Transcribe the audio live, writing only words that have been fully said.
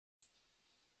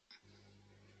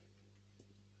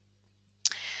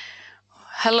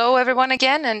Hello everyone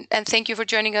again, and thank you for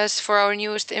joining us for our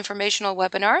newest informational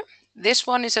webinar. This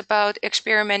one is about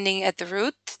experimenting at the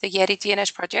root, the Yeti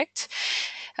DNS project.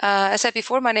 As I said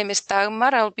before, my name is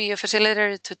Dagmar. I'll be your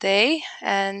facilitator today,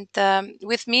 and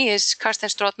with me is Karsten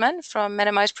Strothman from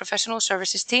Men&Mice Professional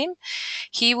Services team.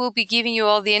 He will be giving you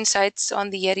all the insights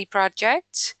on the Yeti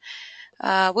project.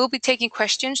 We'll be taking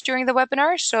questions during the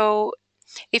webinar, so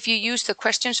if you use the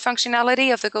questions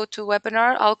functionality of the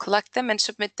GoToWebinar, I'll collect them and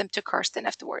submit them to Karsten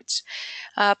afterwards.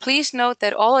 Please note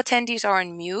that all attendees are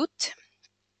on mute.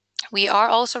 We are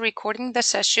also recording the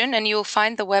session, and you'll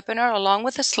find the webinar along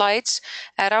with the slides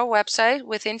at our website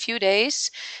within a few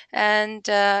days, and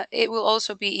it will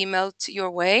also be emailed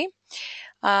your way.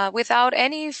 Without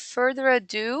any further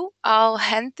ado, I'll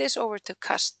hand this over to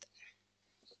Karsten.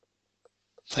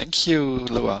 Thank you,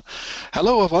 Lua.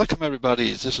 Hello and welcome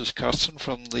everybody. This is Karsten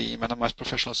from the Men&Mice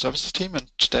Professional Services team, and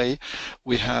today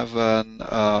we have a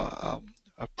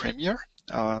premiere.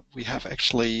 We have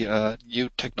actually new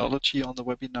technology on the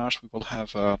webinars. We will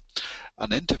have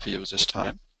an interview this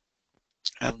time.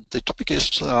 And the topic is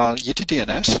Yeti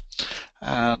DNS.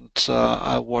 And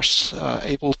I was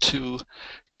able to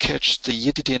catch the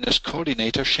Yeti DNS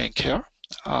coordinator, Shane Kerr,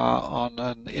 on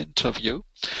an interview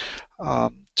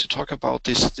to talk about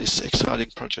this exciting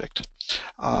project.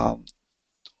 I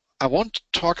won't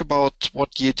talk about what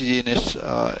Yeti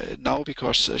DNS now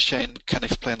because Shane can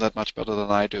explain that much better than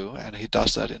I do, and he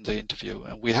does that in the interview.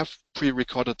 And we have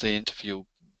pre-recorded the interview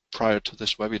prior to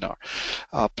this webinar.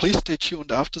 Please stay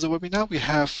tuned after the webinar. We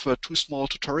have two small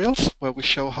tutorials where we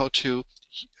show how to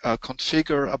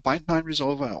configure a bind9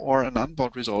 resolver or an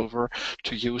unbound resolver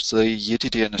to use the Yeti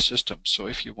DNS system. So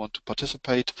if you want to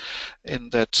participate in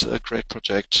that great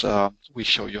project, we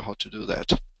show you how to do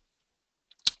that.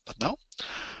 But now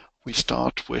we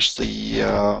start with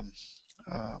the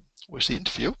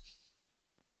interview.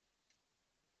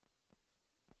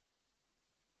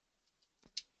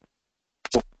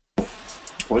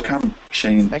 Welcome,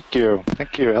 Shane. Thank you.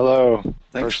 Thank you. Hello.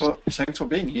 Thanks for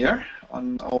being here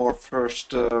on our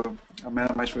first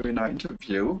Men&Mice webinar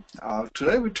interview.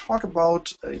 Today we talk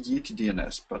about Yeti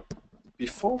DNS, but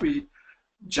before we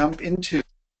jump into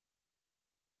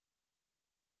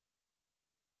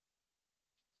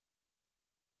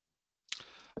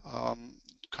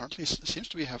currently it seems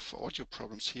to be have audio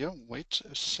problems here. Wait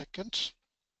a second.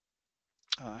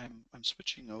 I'm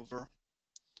switching over.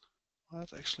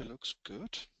 That actually looks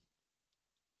good.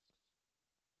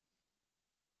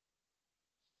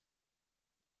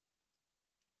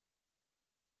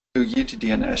 Yeti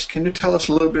DNS. Can you tell us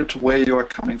a little bit where you are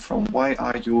coming from? Why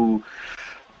are you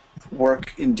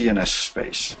work in DNS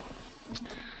space?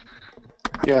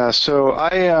 Yeah, so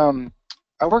I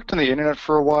worked on the internet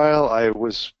for a while. I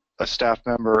was a staff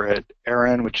member at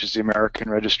ARIN, which is the American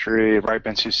registry,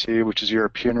 RIPE-NCC, which is the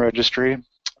European registry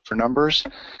for numbers.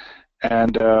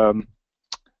 And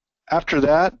after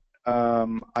that,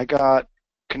 I got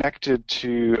connected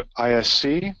to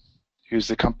ISC, who's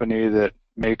the company that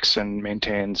makes and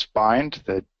maintains Bind,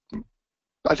 that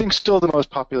I think still the most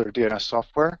popular DNS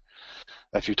software,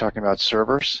 if you're talking about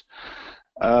servers.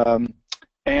 And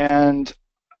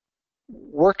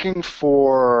working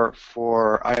for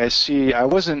ISC, I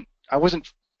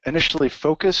wasn't initially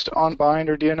focused on Bind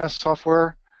or DNS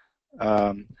software,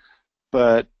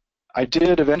 but I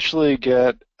did eventually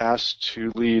get asked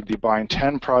to lead the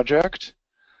Bind10 project,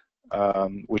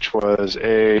 which was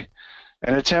an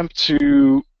attempt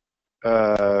to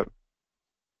kind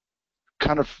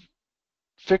of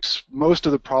fix most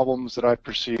of the problems that I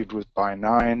perceived with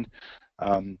Bind9,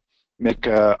 make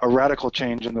a radical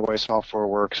change in the way software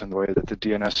works and the way that the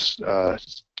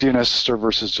DNS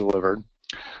service is delivered.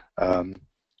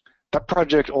 That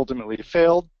project ultimately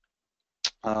failed.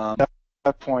 At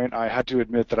that point, I had to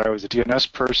admit that I was a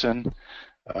DNS person.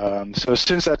 So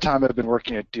since that time, I've been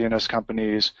working at DNS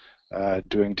companies,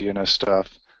 doing DNS stuff.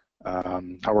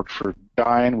 I worked for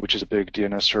Dyn, which is a big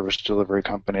DNS service delivery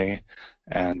company,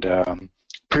 and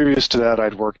previous to that,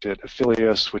 I'd worked at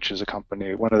Affilius, which is a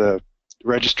company, one of the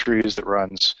registries that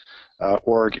runs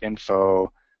org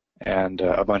info and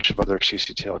a bunch of other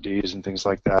ccTLDs and things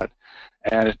like that.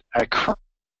 And at a company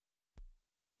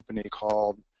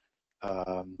called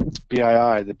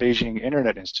BII, the Beijing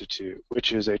Internet Institute,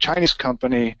 which is a Chinese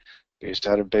company based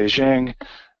out of Beijing.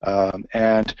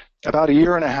 And about a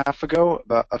year and a half ago,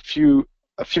 about a few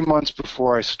months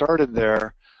before I started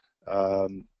there,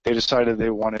 they decided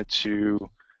they wanted to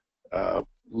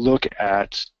look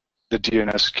at the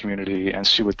DNS community and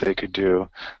see what they could do.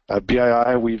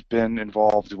 BII, we've been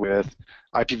involved with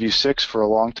IPv6 for a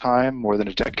long time, more than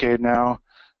a decade now,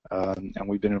 and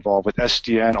we've been involved with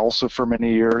SDN also for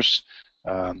many years.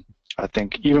 I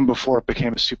think even before it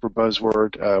became a super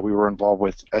buzzword, we were involved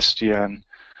with SDN.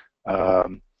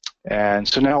 And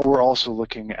so now we're also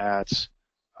looking at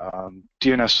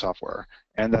DNS software,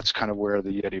 and that's kind of where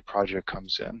the Yeti project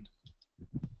comes in.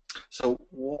 So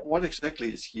what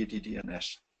exactly is Yeti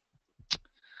DNS?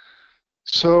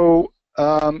 So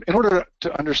in order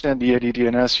to understand the Yeti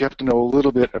DNS, you have to know a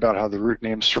little bit about how the root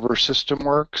name server system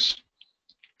works.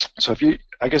 So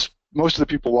I guess most of the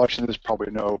people watching this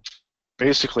probably know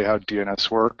basically how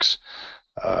DNS works.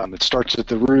 It starts at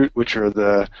the root, which are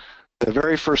the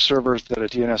very first servers that a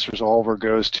DNS resolver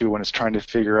goes to when it's trying to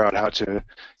figure out how to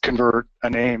convert a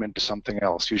name into something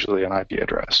else, usually an IP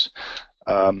address.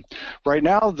 Right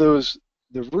now, the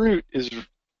root is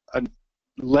a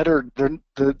letter.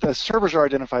 The servers are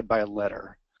identified by a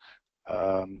letter.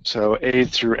 So A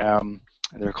through M,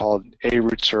 and they're called A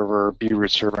root server, B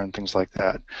root server, and things like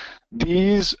that.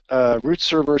 These root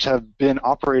servers have been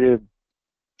operated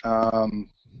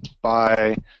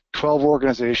by 12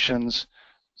 organizations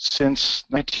since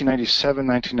 1997,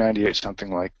 1998,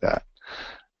 something like that.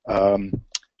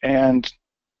 And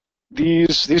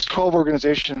these 12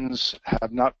 organizations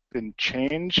have not been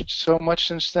changed so much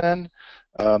since then.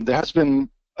 There has been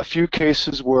a few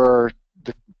cases where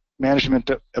the management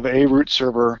of a root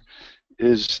server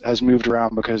has moved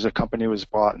around because a company was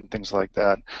bought and things like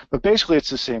that. But basically, it's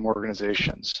the same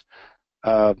organizations.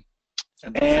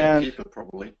 And the same people,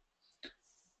 probably.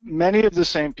 Many of the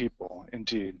same people,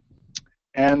 indeed.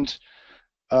 And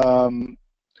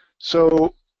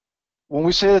so when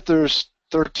we say that there's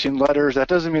 13 letters, that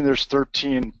doesn't mean there's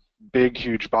 13 big,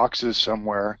 huge boxes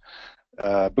somewhere.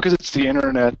 Because it's the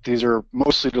internet, these are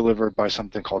mostly delivered by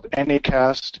something called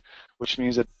Anycast, which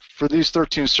means that for these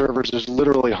 13 servers, there's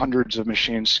literally hundreds of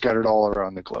machines scattered all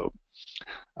around the globe.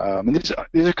 And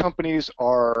these companies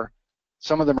are,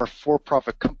 some of them are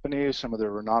for-profit companies, some of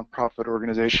them are non-profit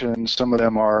organizations, some of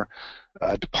them are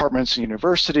departments and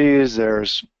universities.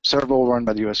 There's several run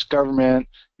by the U.S. government,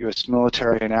 U.S.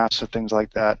 military, and NASA, things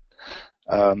like that.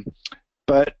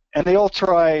 And they all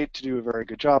try to do a very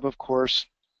good job, of course.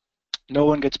 No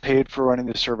one gets paid for running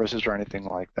the services or anything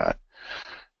like that.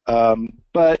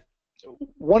 But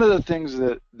one of the things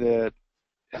that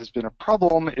has been a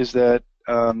problem is that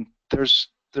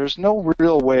there's no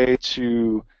real way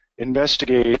to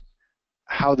investigate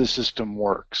how the system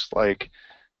works. Like,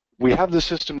 we have the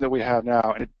system that we have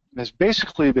now, and it has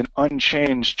basically been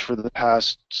unchanged for the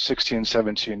past 16,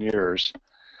 17 years.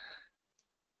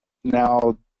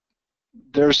 Now,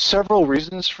 there's several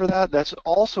reasons for that. That's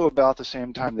also about the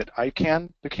same time that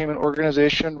ICANN became an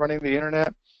organization running the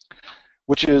internet,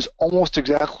 which is almost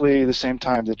exactly the same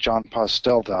time that John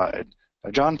Postel died.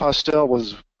 John Postel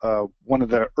was one of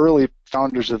the early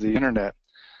founders of the internet,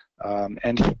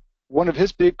 and one of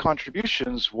his big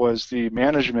contributions was the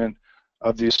management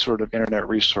of these sort of internet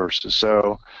resources.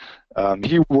 So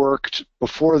he worked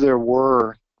before there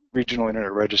were regional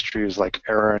internet registries like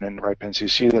ARIN and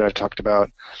RIPE-NCC that I talked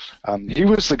about. He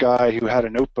was the guy who had a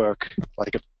notebook,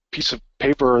 like a piece of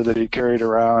paper that he carried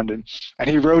around, and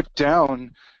he wrote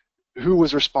down who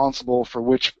was responsible for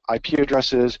which IP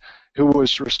addresses, who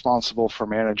was responsible for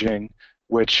managing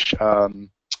which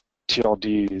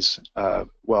TLDs,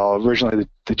 well, originally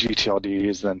the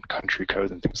GTLDs, then country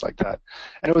codes and things like that.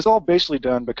 And it was all basically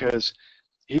done because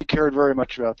he cared very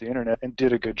much about the internet and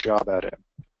did a good job at it.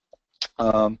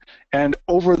 And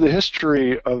over the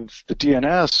history of the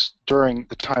DNS during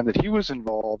the time that he was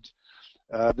involved,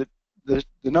 the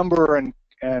number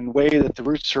and way that the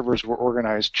root servers were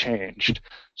organized changed.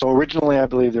 So originally, I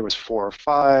believe there was 4 or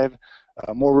 5.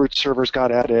 More root servers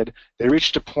got added. They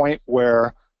reached a point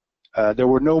where there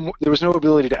was no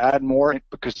ability to add more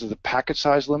because of the packet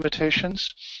size limitations.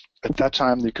 At that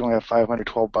time, you could only have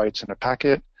 512 bytes in a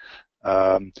packet,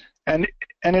 and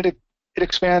it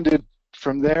expanded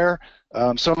from there.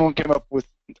 Someone came up with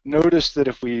noticed that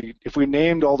if we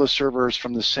named all the servers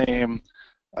from the same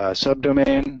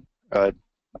subdomain,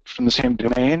 from the same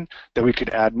domain, that we could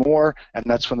add more, and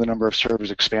that's when the number of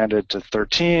servers expanded to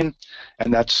 13,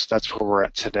 and that's where we're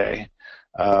at today.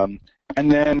 And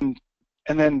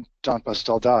then John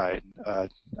Postel died,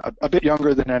 a bit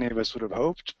younger than any of us would have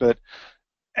hoped, but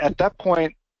at that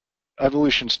point,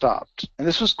 evolution stopped. And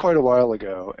this was quite a while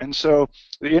ago. And so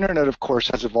the internet, of course,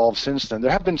 has evolved since then. There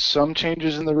have been some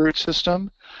changes in the root system.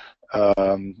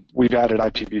 We've added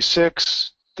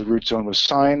IPv6. The root zone was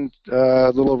signed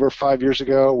a little over 5 years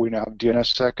ago. We now have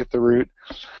DNSSEC at the root.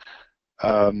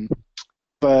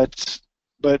 But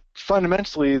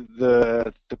fundamentally,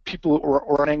 the people who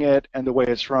are running it and the way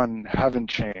it's run haven't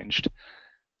changed.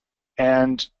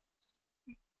 And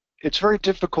it's very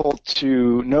difficult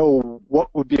to know what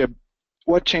would be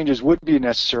what changes would be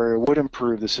necessary or would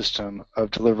improve the system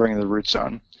of delivering the root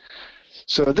zone.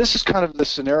 So this is kind of the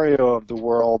scenario of the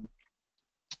world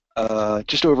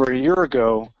just over a year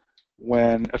ago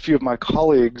when a few of my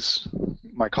colleagues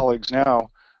now,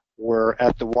 were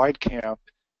at the WIDE camp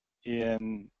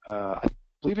in, I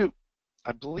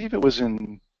believe it was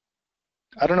in,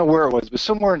 I don't know where it was, but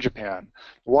somewhere in Japan.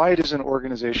 WIDE is an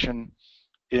organization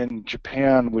in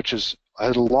Japan which has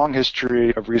a long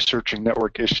history of researching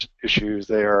network issues.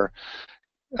 They are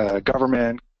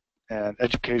government and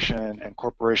education and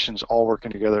corporations all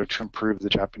working together to improve the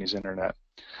Japanese internet.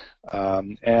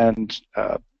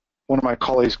 One of my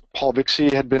colleagues, Paul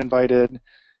Vixie, had been invited.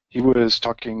 He was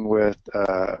talking with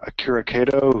Akira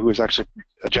Kato, who is actually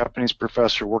a Japanese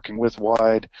professor working with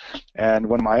WIDE, and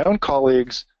one of my own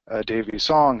colleagues, Davey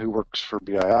Song, who works for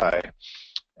BII.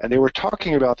 And they were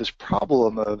talking about this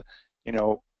problem of,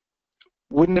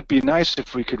 wouldn't it be nice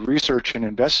if we could research and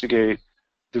investigate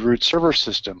the root server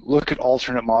system, look at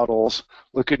alternate models,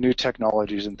 look at new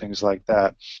technologies and things like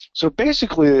that. So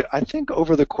basically, I think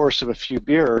over the course of a few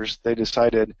beers, they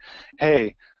decided,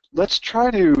 hey, let's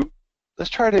try to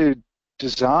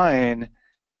design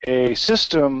a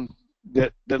system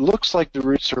that looks like the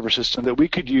root server system that we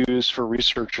could use for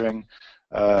researching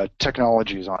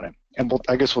technologies on it. And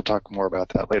I guess we'll talk more about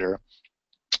that later.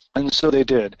 And so they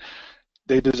did.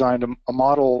 They designed a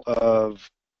model of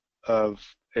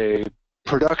a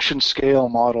production scale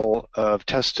model of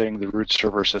testing the root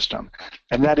server system,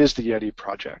 and that is the Yeti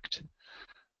project.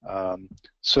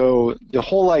 So the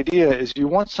whole idea is you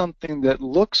want something that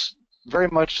looks very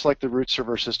much like the root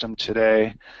server system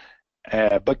today,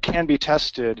 but can be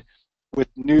tested with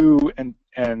new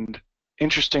and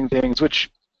interesting things,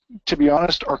 which, to be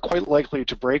honest, are quite likely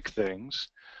to break things.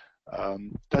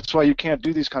 That's why you can't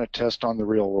do these kind of tests on the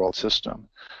real world system.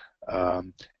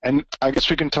 And I guess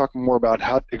we can talk more about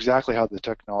exactly how the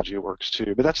technology works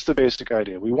too, but that's the basic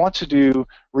idea. We want to do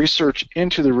research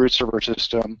into the root server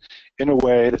system in a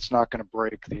way that's not going to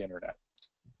break the internet.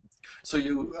 So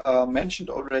you mentioned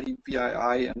already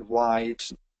BII and WIDE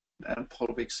and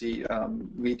Paul Vixie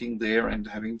meeting there and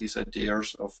having these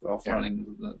ideas of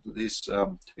running this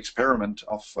experiment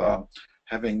of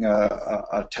having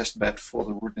a test bed for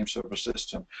the root name server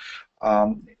system.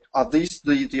 Are these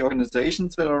the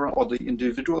organizations that are, or the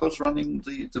individuals running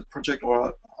the project,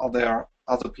 or are there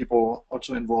other people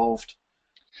also involved?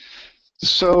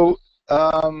 So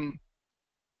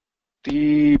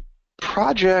the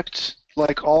project,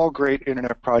 like all great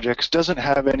internet projects, doesn't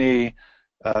have any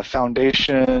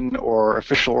foundation or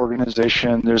official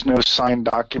organization. There's no signed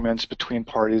documents between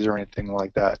parties or anything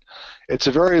like that. It's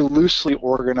a very loosely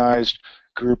organized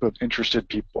group of interested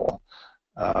people.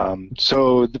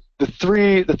 So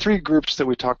the three groups that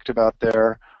we talked about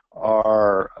there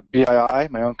are BII,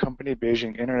 my own company,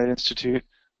 Beijing Internet Institute,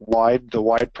 WIDE, the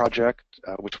WIDE project,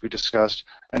 which we discussed,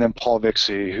 and then Paul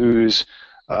Vixie, who's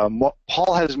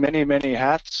Paul has many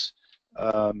hats.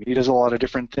 He does a lot of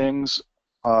different things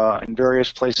in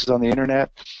various places on the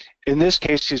internet. In this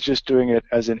case, he's just doing it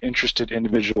as an interested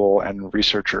individual and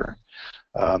researcher.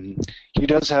 He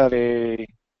does have a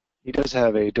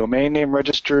domain name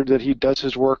registered that he does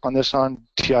his work on this on,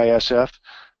 TISF,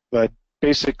 but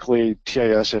basically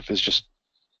TISF is just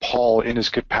Paul in his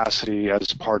capacity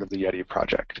as part of the Yeti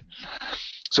project.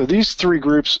 So these three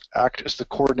groups act as the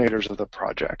coordinators of the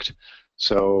project.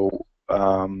 So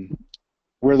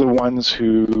we're the ones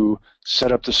who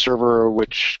set up the server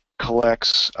which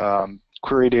collects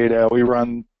query data. We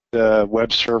run the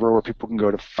web server where people can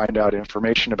go to find out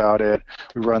information about it.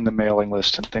 We run the mailing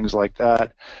list and things like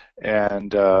that.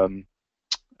 And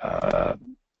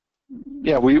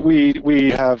yeah,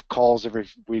 we have calls every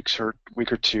week or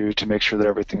two to make sure that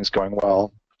everything's going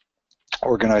well,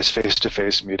 organize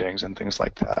face-to-face meetings and things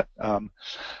like that.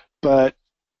 But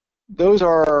those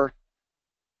are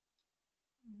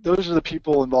the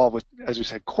people involved with, as we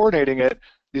said, coordinating it.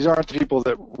 These aren't the people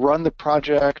that run the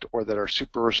project or that are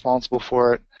super responsible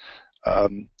for it.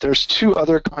 There's two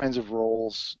other kinds of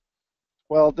roles.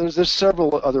 Well, there's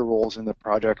several other roles in the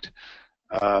project.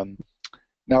 Now,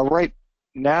 right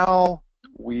now,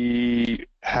 we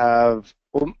have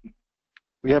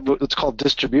what's called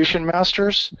distribution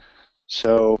masters.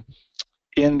 So,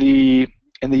 in the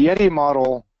Yeti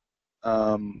model,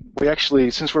 we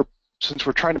actually, since we're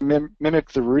trying to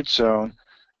mimic the root zone,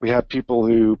 we have people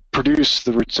who produce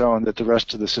the root zone that the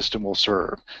rest of the system will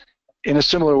serve. In a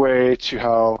similar way to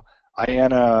how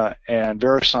IANA and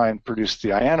VeriSign produce the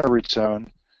IANA root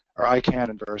zone, or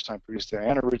ICANN and VeriSign produce the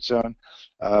IANA root zone,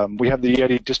 we have the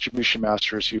Yeti distribution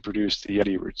masters who produce the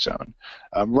Yeti root zone.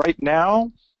 Right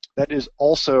now, that is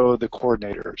also the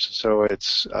coordinators. So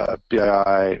it's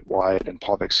BII, WIDE, and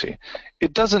POVXC.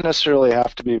 It doesn't necessarily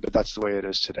have to be, but that's the way it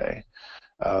is today.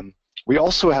 We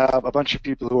also have a bunch of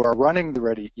people who are running the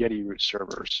Yeti root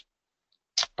servers.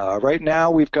 Right now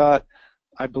we've got,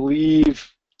 I believe,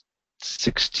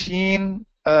 16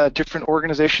 different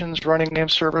organizations running name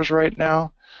servers right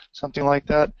now, something like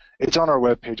that. It's on our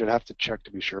webpage. I'd have to check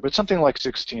to be sure, but something like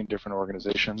 16 different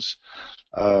organizations.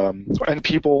 And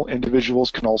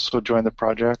individuals can also join the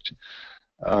project.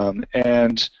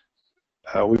 And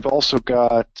we've also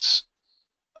got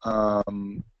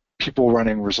people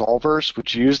running resolvers,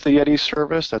 which use the Yeti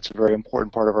service. That's a very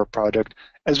important part of our project,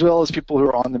 as well as people who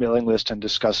are on the mailing list and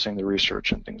discussing the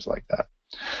research and things like that.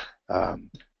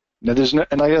 Now, there's no,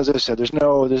 and as I said, there's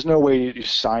no way you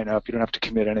sign up. You don't have to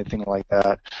commit anything like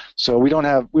that. So we don't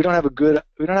have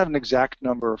an exact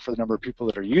number for the number of people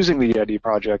that are using the Yeti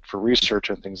project for research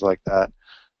and things like that.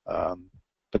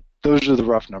 But those are the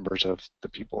rough numbers of the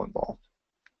people involved.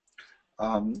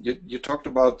 You talked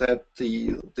about that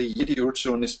the Yeti root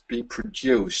zone is being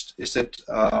produced. Is it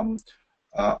a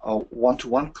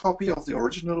one-to-one copy of the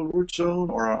original root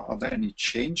zone, or are there any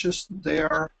changes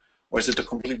there? Or is it a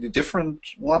completely different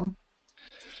one?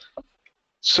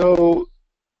 So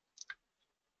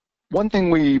one thing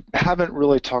we haven't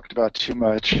really talked about too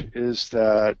much is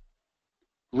that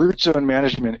root zone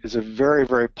management is a very,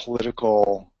 very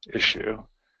political issue.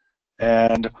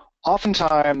 And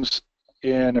oftentimes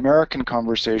in American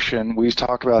conversation, we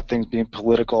talk about things being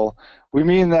political. We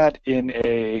mean that in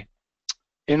an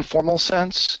informal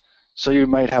sense. So you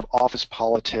might have office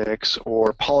politics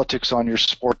or politics on your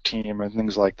sport team and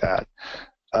things like that.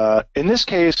 In this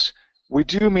case, we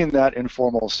do mean that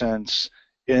informal sense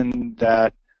in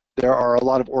that there are a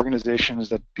lot of organizations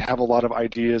that have a lot of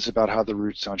ideas about how the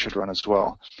root zone should run as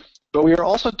well. But we are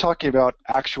also talking about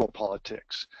actual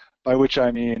politics, by which I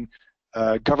mean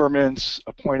governments,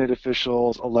 appointed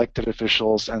officials, elected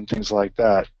officials, and things like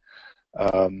that.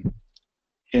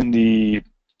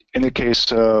 In the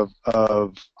case of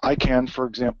ICANN, for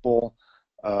example,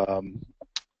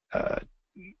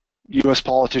 U.S.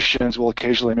 politicians will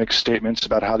occasionally make statements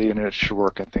about how the internet should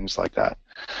work and things like that.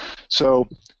 So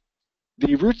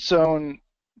the root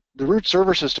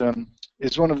server system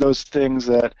is one of those things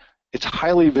that it's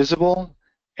highly visible,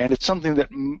 and it's something that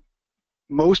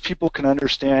most people can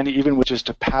understand, even with just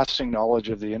a passing knowledge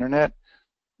of the internet.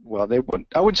 Well,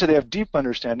 I wouldn't say they have deep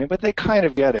understanding, but they kind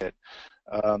of get it.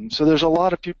 So there's a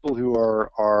lot of people who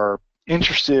are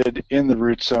interested in the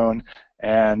root zone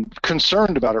and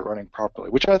concerned about it running properly,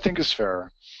 which I think is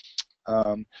fair.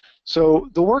 So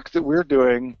the work that we're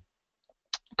doing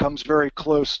comes very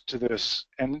close to this,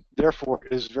 and therefore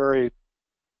is very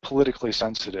politically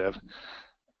sensitive.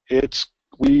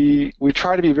 We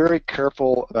try to be very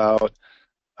careful about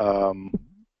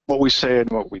what we say and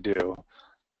what we do.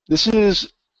 This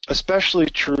is especially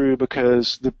true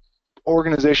because the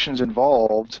organizations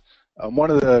involved,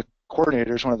 one of the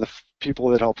coordinators, one of the people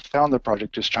that helped found the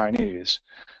project is Chinese.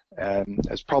 And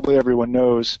as probably everyone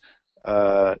knows,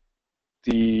 the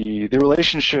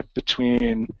relationship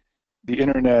between the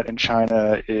internet and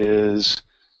China is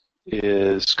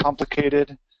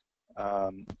complicated,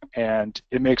 and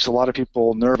it makes a lot of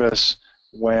people nervous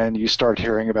when you start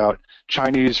hearing about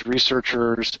Chinese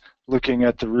researchers looking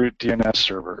at the root DNS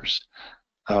servers.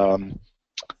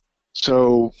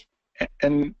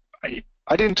 And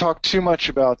I didn't talk too much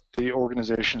about the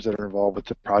organizations that are involved with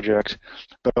the project,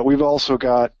 but we've also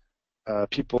got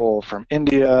people from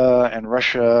India and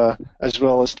Russia, as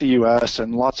well as the US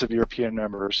and lots of European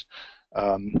members,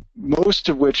 most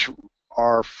of which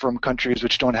are from countries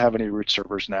which don't have any root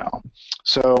servers now.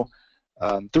 So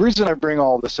the reason I bring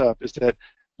all this up is that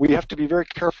we have to be very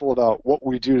careful about what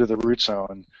we do to the root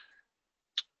zone.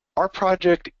 Our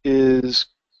project is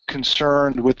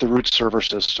concerned with the root server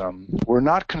system. We're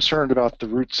not concerned about the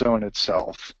root zone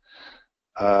itself.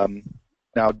 Now,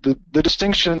 the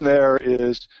distinction there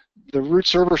is the root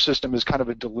server system is kind of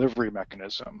a delivery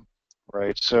mechanism,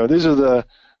 right? So these are the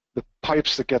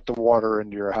pipes that get the water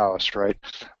into your house, right?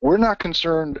 We're not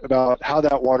concerned about how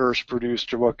that water is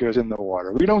produced or what goes in the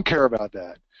water. We don't care about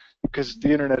that because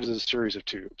the internet is a series of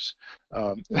tubes.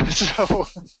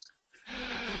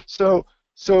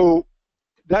 So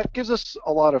that gives us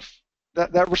a lot of,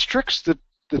 that restricts the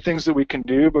things that we can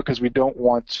do because we don't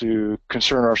want to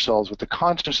concern ourselves with the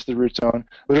contents of the root zone,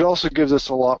 but it also gives us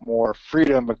a lot more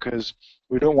freedom because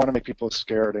we don't want to make people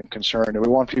scared and concerned, and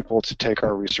we want people to take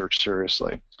our research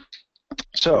seriously.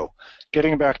 So,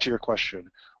 getting back to your question,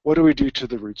 what do we do to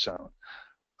the root zone?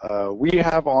 We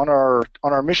have on our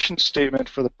mission statement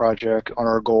for the project, on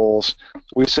our goals,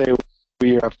 we say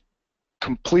we have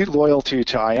complete loyalty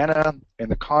to IANA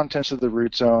and the contents of the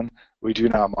root zone. We do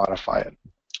not modify it.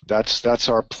 That's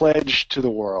our pledge to the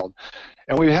world.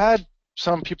 And we've had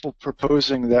some people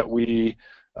proposing that we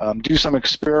do some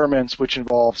experiments which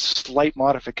involve slight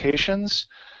modifications,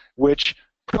 which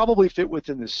probably fit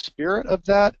within the spirit of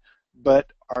that, but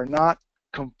are not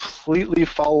completely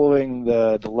following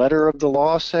the letter of the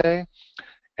law, say.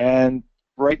 And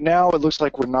right now, it looks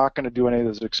like we're not going to do any of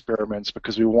those experiments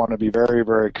because we want to be very,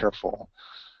 very careful.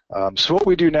 So what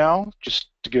we do now, just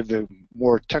to give the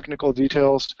more technical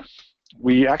details,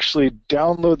 we actually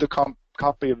download the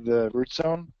copy of the root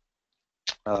zone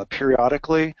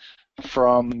periodically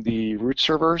from the root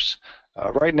servers.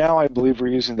 Right now, I believe we're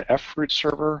using the froot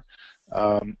server.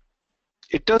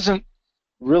 It doesn't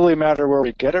really matter where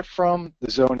we get it from.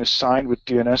 The zone is signed with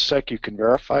DNSSEC. You can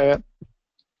verify it.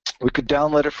 We could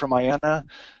download it from IANA,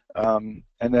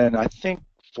 and then I think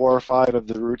 4 or 5 of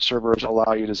the root servers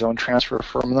allow you to zone transfer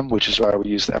from them, which is why we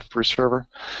use the froot server.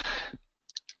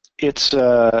 It's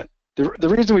the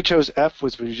reason we chose F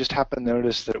was we just happened to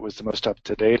notice that it was the most up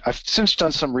to date. I've since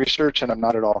done some research, and I'm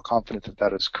not at all confident that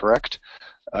that is correct.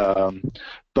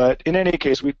 But in any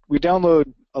case, we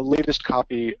download a latest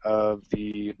copy of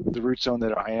the root zone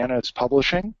that IANA is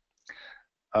publishing,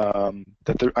 that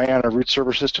the IANA root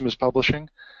server system is publishing,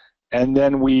 and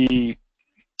then we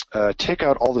take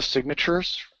out all the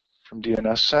signatures from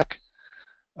DNSSEC.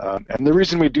 And the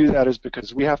reason we do that is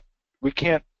because we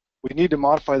need to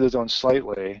modify the zone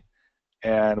slightly,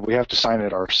 and we have to sign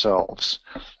it ourselves.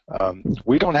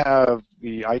 We don't have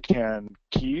the ICANN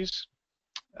keys,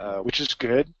 which is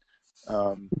good.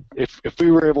 If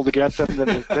we were able to get them,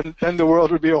 then the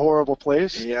world would be a horrible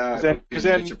place. Yeah, because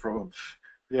then it's a problem.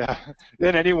 Yeah,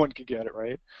 then anyone could get it,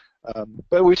 right?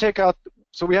 But we take out,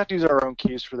 so we have to use our own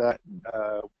keys for that,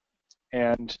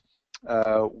 and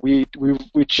we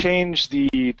change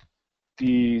the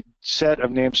set of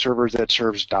name servers that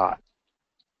serves dot.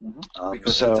 Mm-hmm.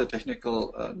 Because that's a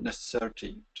technical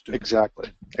necessity to do.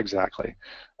 Exactly.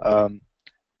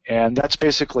 And that's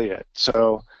basically it.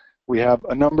 So we have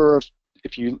a number of,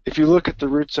 if you look at the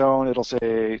root zone, it'll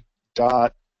say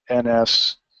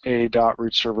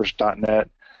 .nsa.rootservers.net,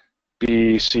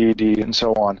 B, C, D, and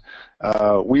so on.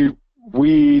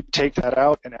 We take that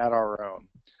out and add our own.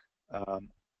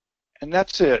 And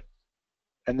that's it.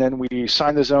 And then we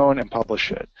sign the zone and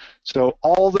publish it. So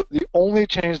the only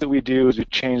change that we do is we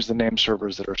change the name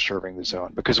servers that are serving the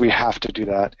zone, because we have to do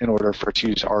that in order for it to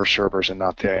use our servers and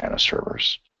not the IANA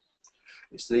servers.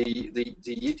 Is the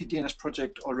Yeti DNS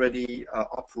project already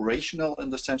operational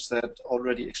in the sense that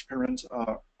already experiments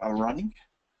are running?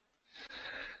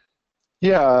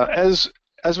 Yeah, as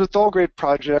with all great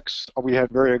projects, we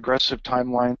had very aggressive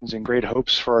timelines and great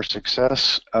hopes for our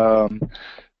success.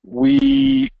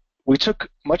 We took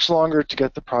much longer to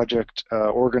get the project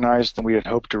organized than we had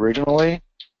hoped originally.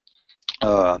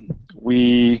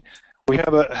 We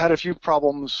had a few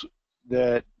problems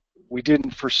that we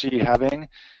didn't foresee having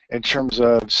in terms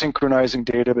of synchronizing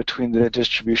data between the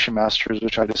distribution masters,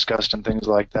 which I discussed, and things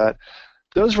like that.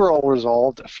 Those were all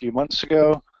resolved a few months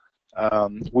ago.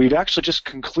 We've actually just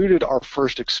concluded our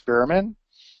first experiment,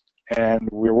 and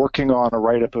we're working on a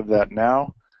write-up of that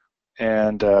now.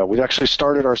 And we've actually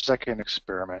started our second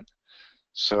experiment.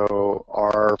 So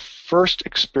our first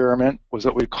experiment was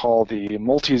what we call the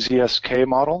multi-ZSK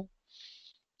model.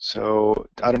 So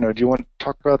I don't know, do you want to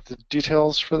talk about the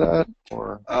details for that?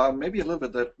 Or maybe a little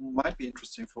bit. That might be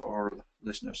interesting for our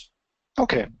listeners.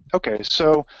 Okay.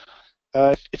 So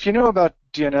if you know about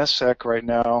DNSSEC right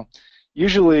now,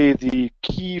 usually the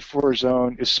key for a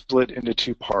zone is split into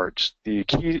 2 parts: the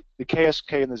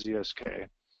KSK and the ZSK.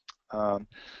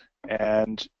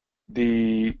 And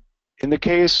in the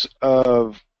case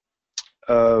of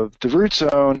the root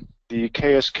zone, the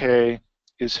KSK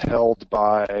is held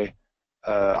by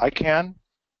ICANN,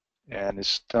 and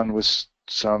it's done with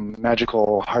some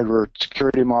magical hardware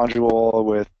security module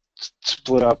with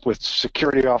split up with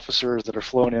security officers that are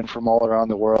flown in from all around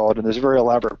the world, and there's a very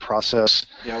elaborate process.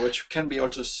 Yeah, which can be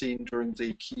also seen during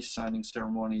the key signing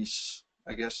ceremonies,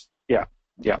 I guess. Yeah.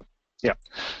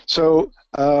 So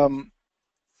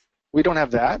we don't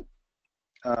have that.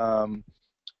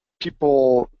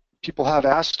 People have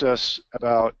asked us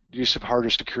about use of hardware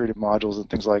security modules and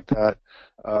things like that,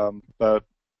 but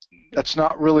that's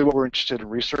not really what we're interested in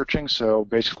researching, so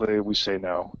basically we say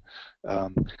no.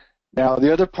 Now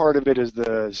the other part of it is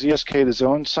the ZSK, the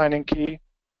zone signing key,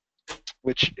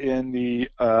 which in the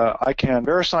ICANN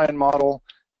VeriSign model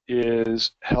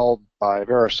is held by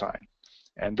VeriSign.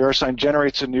 And VeriSign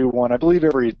generates a new one, I believe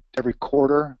every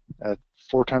quarter,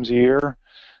 4 times a year.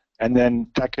 and then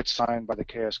that gets signed by the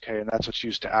KSK, and that's what's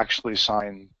used to actually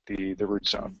sign the root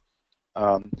zone.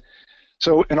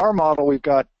 So in our model, we've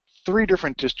got 3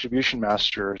 different distribution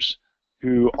masters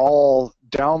who all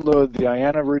download the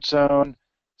IANA root zone,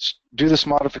 do this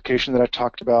modification that I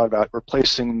talked about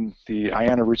replacing the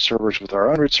IANA root servers with our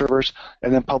own root servers,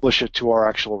 and then publish it to our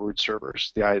actual root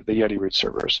servers, the Yeti root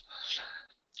servers.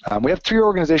 We have 3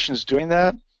 organizations doing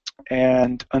that,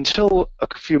 and until a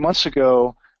few months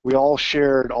ago, we all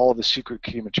shared all of the secret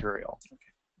key material.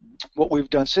 What we've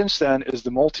done since then is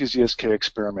the multi-ZSK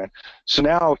experiment. So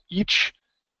now each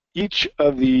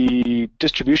of the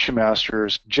distribution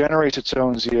masters generates its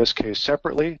own ZSK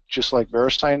separately, just like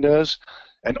VeriSign does,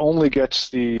 and only gets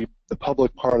the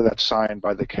public part of that signed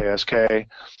by the KSK.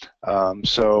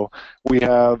 So we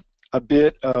have a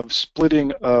bit of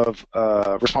splitting of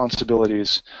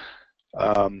responsibilities,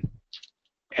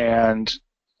 and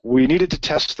we needed to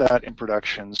test that in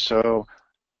production. So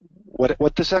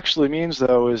what this actually means,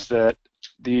 though, is that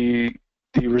the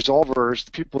resolvers,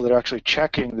 the people that are actually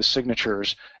checking the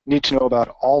signatures, need to know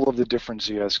about all of the different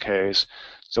ZSKs.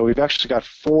 So we've actually got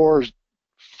four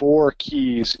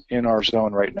keys in our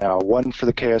zone right now, 1 for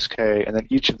the KSK, and then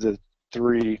each of the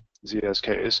 3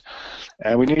 ZSKs.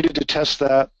 And we needed to test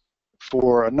that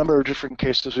for a number of different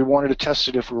cases. We wanted to test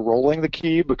it if we're rolling the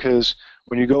key, because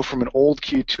when you go from an old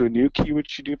key to a new key,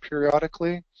 which you do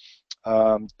periodically,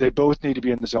 they both need to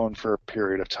be in the zone for a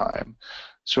period of time.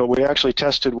 So what we actually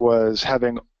tested was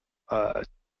having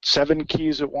 7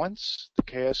 keys at once, the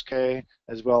KSK,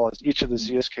 as well as each of the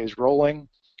ZSKs rolling,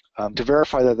 to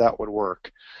verify that that would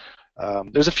work.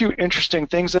 There's a few interesting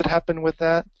things that happen with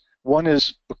that. One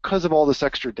is, because of all this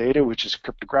extra data, which is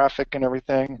cryptographic and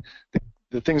everything,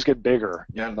 the things get bigger.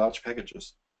 Yeah, large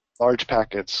packages. Large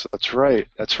packets, that's right,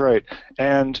 that's right.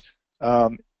 And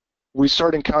we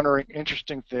start encountering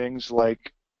interesting things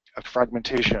like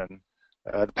fragmentation.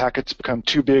 The packets become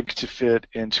too big to fit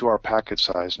into our packet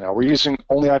size now. We're using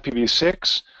only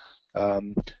IPv6,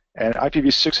 and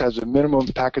IPv6 has a minimum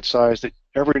packet size that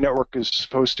every network is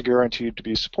supposed to guarantee to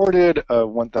be supported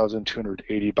of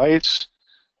 1,280 bytes,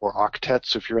 or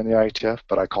octets if you're in the IETF,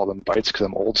 but I call them bytes because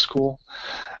I'm old school.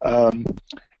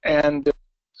 And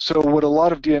so what a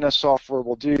lot of DNS software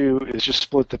will do is just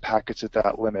split the packets at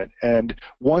that limit. And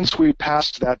once we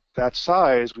passed that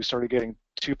size, we started getting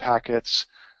 2 packets.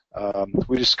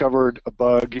 We discovered a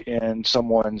bug in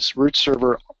someone's root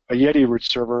server, a Yeti root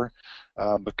server,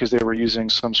 because they were using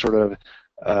some sort of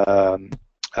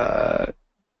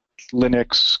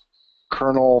Linux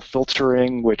kernel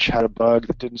filtering, which had a bug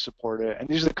that didn't support it. And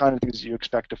these are the kind of things you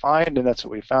expect to find, and that's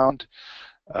what we found.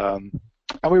 And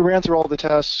we ran through all the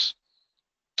tests.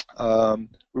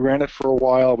 We ran it for a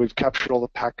while. We've captured all the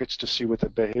packets to see what the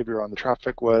behavior on the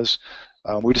traffic was.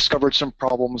 We discovered some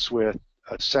problems with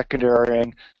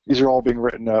secondarying. These are all being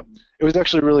written up. It was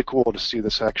actually really cool to see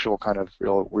this actual kind of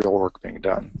real work being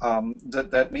done.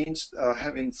 That means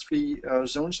having 3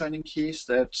 zone signing keys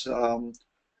that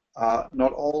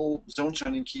not all zone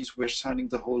signing keys were signing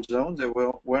the whole zone. There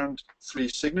weren't 3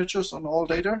 signatures on all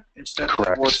data. Instead,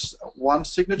 Correct. It was 1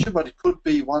 signature, but it could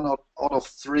be 1 out of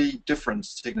 3 different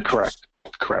signatures.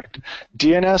 Correct.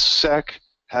 DNSSEC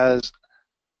has,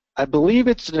 I believe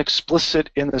it's an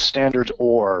explicit in the standards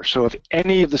OR. So if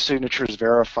any of the signatures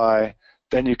verify,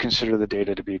 then you consider the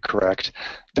data to be correct.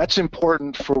 That's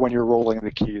important for when you're rolling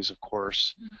the keys, of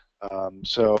course.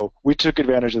 So we took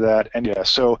advantage of that, and yeah,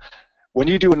 so when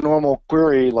you do a normal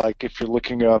query, like if you're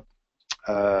looking up,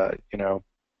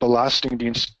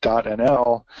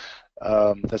 belastingdienst.nl,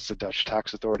 that's the Dutch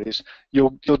tax authorities,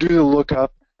 you'll do the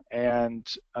lookup, and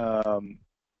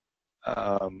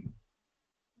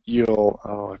you'll,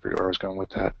 I forget where I was going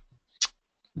with that.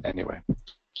 Anyway,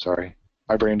 sorry,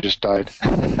 my brain just died.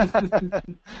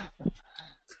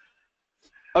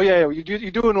 Oh yeah,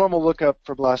 you do a normal lookup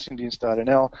for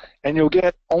belastingdienst.nl, and you'll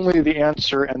get only the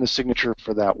answer and the signature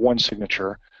for that one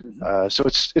signature. So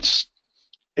it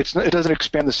doesn't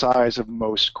expand the size of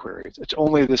most queries. It's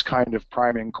only this kind of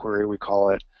priming query, we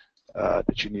call it,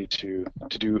 that you need to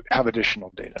have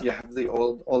additional data. You have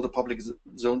all the public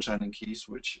zone signing keys,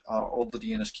 which are all the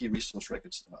DNS key resource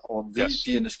records, or the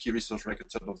DNS key resource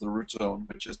records out of the root zone,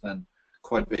 which is then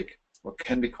quite big, or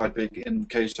can be quite big in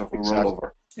case of a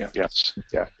rollover. Yeah. Yes.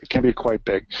 Yeah. It can be quite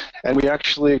big, and we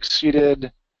actually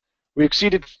exceeded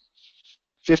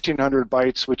 1,500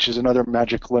 bytes, which is another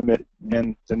magic limit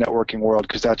in the networking world,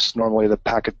 because that's normally the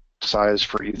packet size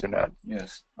for Ethernet.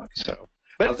 Yes. Okay. So,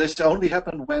 but this only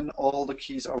happens when all the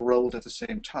keys are rolled at the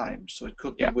same time. So it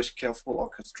could be with careful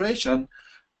orchestration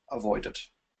avoided.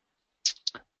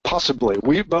 Possibly.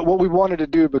 But what we wanted to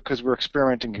do, because we're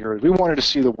experimenting here, is we wanted to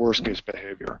see the worst case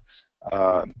behavior.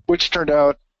 which turned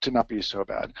out to not be so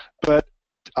bad. But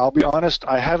I'll be honest,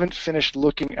 I haven't finished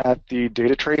looking at the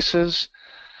data traces.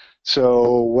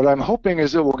 So what I'm hoping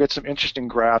is that we'll get some interesting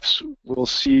graphs. We'll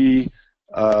see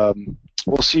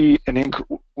we'll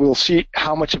see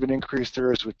how much of an increase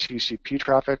there is with TCP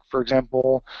traffic, for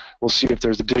example. We'll see if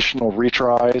there's additional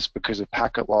retries because of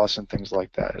packet loss and things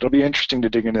like that. It'll be interesting to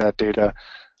dig into that data.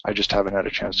 I just haven't had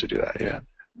a chance to do that yet.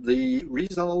 The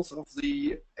results of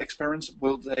the experiments,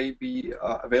 will they be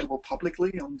available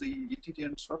publicly on the Yeti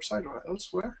DNS website or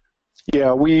elsewhere?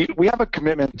 Yeah, we have a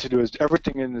commitment to do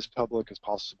everything in as public as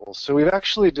possible. So we've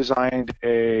actually designed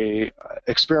a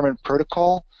experiment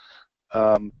protocol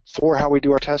for how we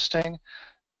do our testing.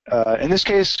 In this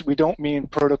case, we don't mean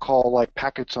protocol like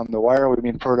packets on the wire. We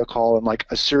mean protocol and like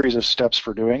a series of steps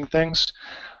for doing things.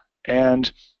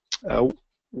 And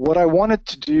what I wanted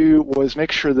to do was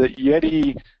make sure that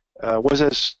Yeti was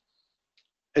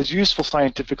as useful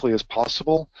scientifically as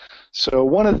possible. So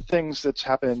one of the things that's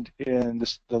happened in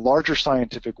the larger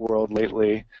scientific world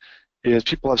lately is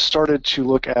people have started to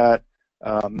look at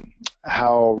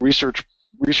how research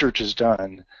is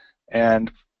done.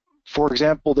 And for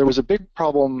example, there was a big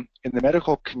problem in the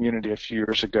medical community a few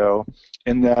years ago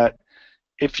in that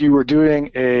if you were doing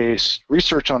a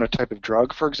research on a type of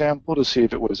drug, for example, to see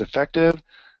if it was effective,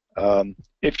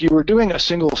 if you were doing a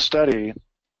single study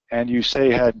and you say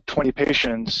had 20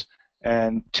 patients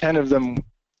and 10 of them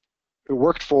it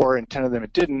worked for and 10 of them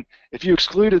it didn't, if you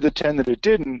excluded the 10 that it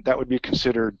didn't, that would be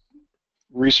considered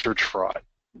research fraud,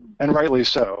 and rightly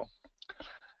so.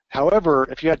 However,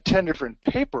 if you had 10 different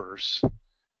papers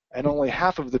and only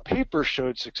half of the papers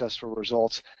showed successful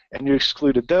results and you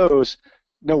excluded those,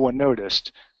 no one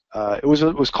noticed. It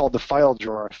was called the file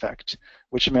drawer effect,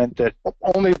 which meant that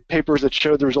only papers that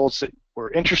showed the results that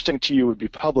were interesting to you would be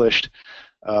published.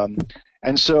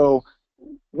 And so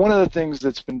one of the things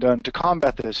that's been done to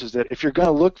combat this is that if you're going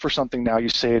to look for something now, you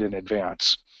say it in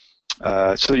advance,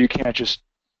 so you can't just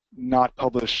not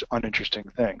publish uninteresting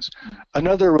things.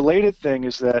 Another related thing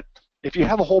is that if you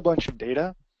have a whole bunch of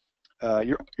data,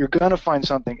 you're going to find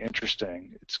something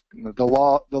interesting. It's the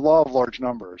law of large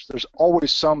numbers. There's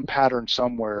always some pattern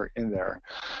somewhere in there.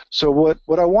 So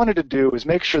what I wanted to do is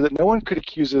make sure that no one could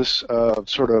accuse us of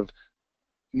sort of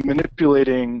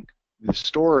manipulating the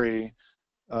story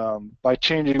by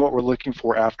changing what we're looking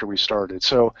for after we started.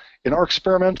 So in our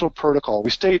experimental protocol, we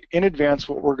state in advance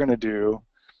what we're going to do,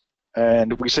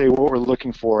 and we say what we're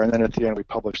looking for, and then at the end we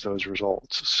publish those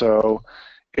results. So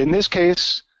in this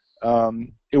case,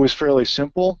 it was fairly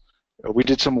simple. We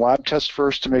did some lab tests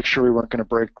first to make sure we weren't going to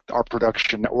break our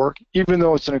production network. Even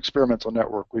though it's an experimental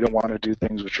network, we don't want to do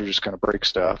things which are just going to break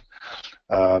stuff.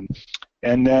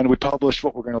 And then we published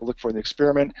what we're going to look for in the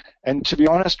experiment. And to be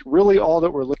honest, really all that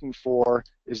we're looking for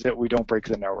is that we don't break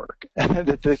the network,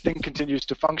 that the thing continues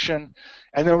to function.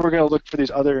 And then we're going to look for these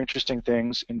other interesting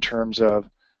things in terms of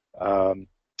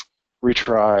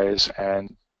retries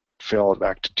and fail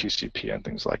back to TCP and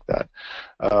things like that.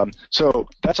 So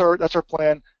that's our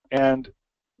plan. And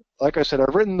like I said,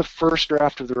 I've written the first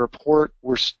draft of the report.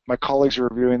 My colleagues are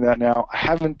reviewing that now. I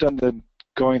haven't done the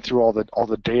going through all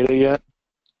the data yet.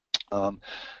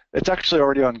 It's actually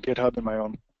already on GitHub in my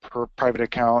own private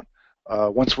account.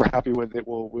 Once we're happy with it,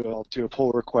 we'll do a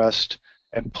pull request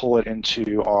and pull it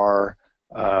into our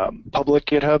public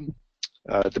GitHub,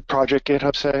 the project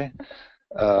GitHub, say.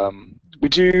 We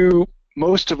do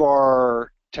most of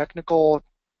our technical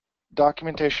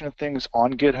documentation of things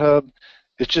on GitHub.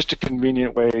 It's just a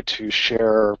convenient way to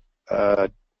share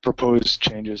proposed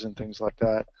changes and things like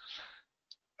that.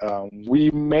 We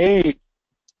may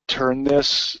turn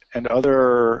this and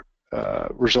other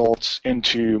results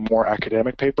into more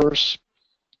academic papers.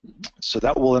 So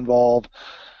that will involve,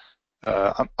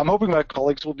 I'm hoping my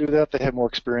colleagues will do that. They have more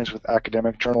experience with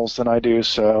academic journals than I do.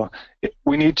 So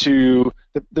we need to,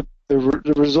 the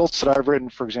results that I've written,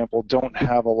 for example, don't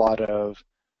have a lot of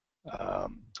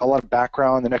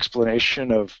background and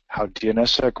explanation of how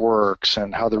DNSSEC works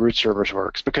and how the root servers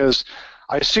works, because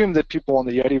I assume that people on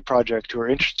the Yeti project who are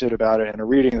interested about it and are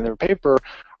reading their paper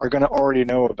are going to already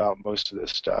know about most of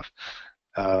this stuff.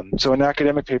 So an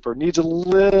academic paper needs a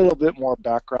little bit more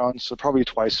background, so probably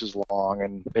twice as long,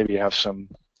 and maybe have some,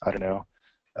 I don't know,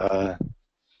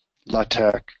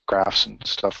 LaTeX graphs and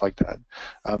stuff like that.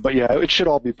 But yeah, it should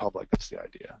all be public. That's the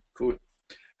idea. Cool.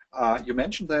 You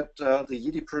mentioned that the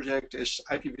Yeti project is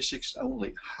IPv6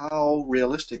 only. How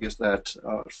realistic is that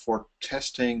for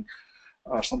testing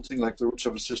something like the root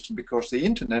server system? Because the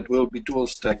internet will be dual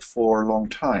stacked for a long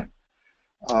time.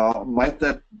 Might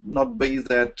that not be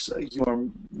that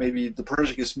maybe the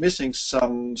project is missing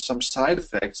some side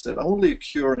effects that only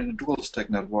occur in a dual stack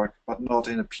network, but not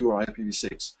in a pure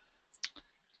IPv6?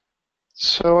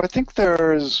 So I think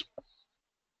there's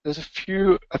a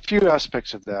few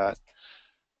aspects of that.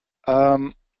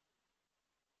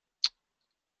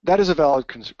 That is a valid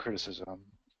criticism,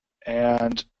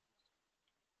 and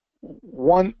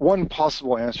one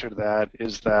possible answer to that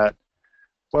is that,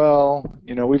 well,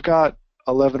 we've got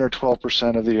 11 or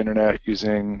 12% of the internet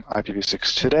using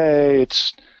IPv6 today.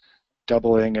 It's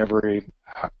doubling every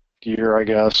year, I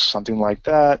guess, something like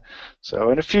that.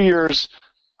 So in a few years,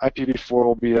 IPv4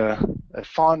 will be a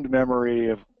fond memory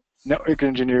of network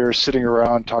engineers sitting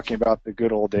around talking about the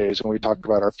good old days when we talked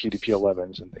about our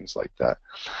PDP-11s and things like that.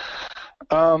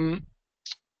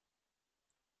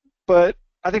 But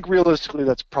I think realistically,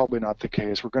 that's probably not the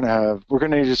case. We're going to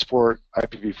need to support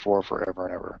IPv4 forever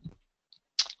and ever.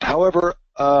 However,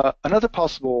 another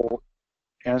possible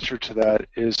answer to that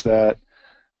is that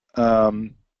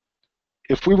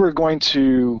if we were going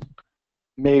to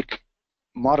make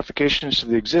modifications to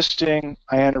the existing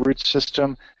IANA root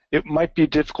system, it might be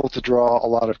difficult to draw a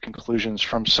lot of conclusions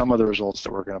from some of the results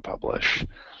that we're going to publish.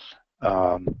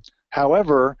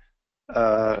 However,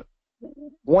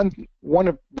 one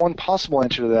possible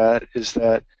answer to that is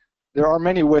that there are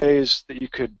many ways that you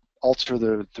could alter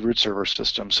the root server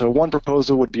system. So one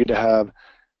proposal would be to have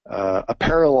a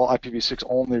parallel IPv6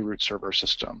 only root server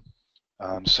system.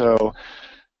 So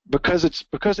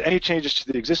because any changes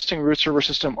to the existing root server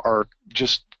system are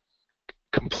just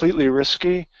completely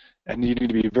risky and you need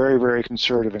to be very, very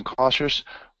conservative and cautious,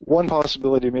 one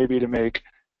possibility may be to make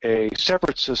a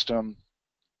separate system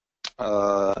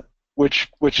which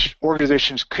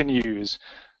organizations can use,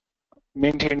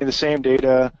 maintaining the same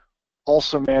data,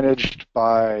 also managed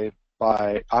by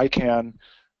ICANN,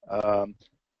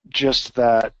 just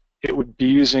that it would be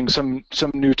using some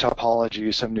new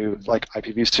topology, some new, like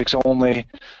IPv6 only.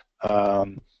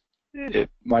 It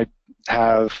might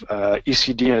have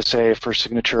ECDSA for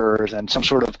signatures and some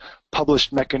sort of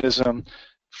published mechanism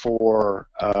for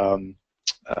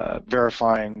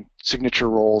verifying signature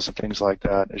roles and things like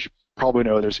that. As you probably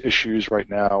know, there's issues right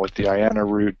now with the IANA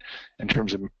root in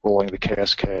terms of rolling the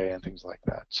KSK and things like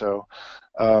that. So,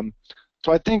 so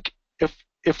I think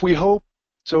if we hope,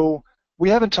 so we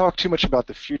haven't talked too much about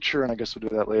the future, and I guess we'll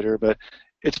do that later, but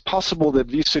it's possible that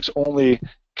v6 only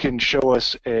can show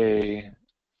us a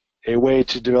way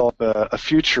to develop a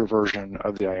future version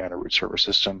of the IANA root server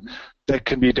system that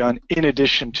can be done in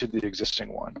addition to the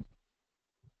existing one.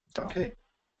 So, okay.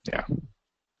 Yeah.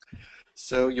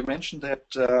 So you mentioned that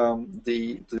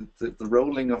the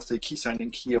rolling of the key signing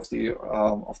key of the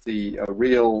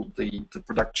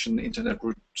production internet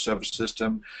root server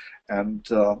system, and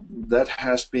that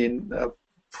has been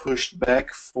pushed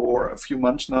back for a few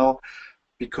months now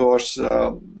because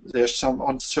there's some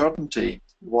uncertainty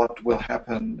what will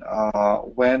happen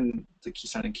when the key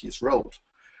signing key is rolled,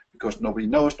 because nobody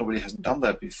knows, nobody hasn't done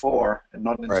that before, and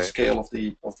not in the scale of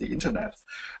the internet.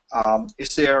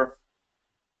 Is there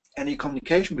any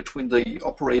communication between the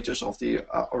operators of the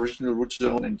original root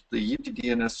zone and the Yeti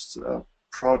DNS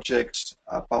project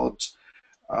about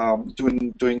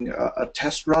doing a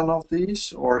test run of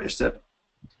these, or is that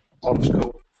out of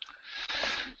scope?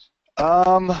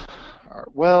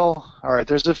 Well, all right,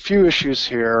 there's a few issues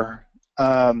here.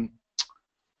 Let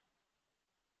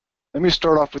me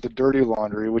start off with the dirty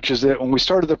laundry, which is that when we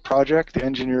started the project, the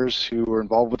engineers who were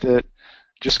involved with it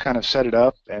just kind of set it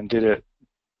up and did it,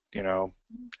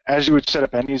 as you would set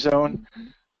up any zone,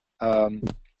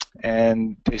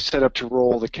 and they set up to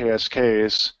roll the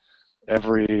KSKs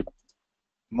every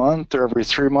month or every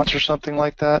 3 months or something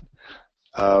like that.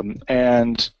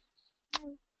 And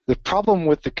the problem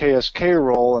with the KSK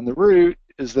roll and the root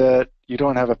is that you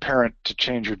don't have a parent to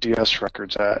change your DS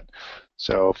records at.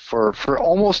 So for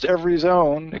almost every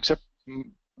zone,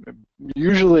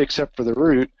 usually except for the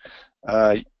root,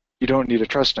 you don't need a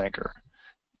trust anchor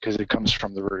because it comes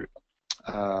from the root.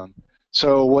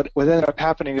 So what ended up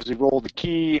happening is we rolled the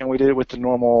key and we did it with a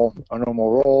normal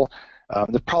roll.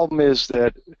 The problem is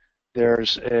that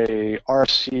there's a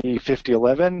RFC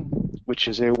 5011, which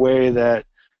is a way that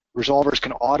resolvers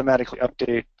can automatically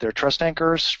update their trust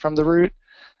anchors from the root.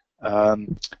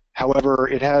 However,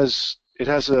 it has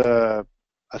a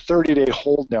 30-day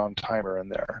hold down timer in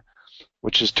there,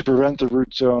 which is to prevent the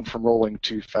root zone from rolling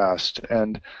too fast.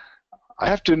 And I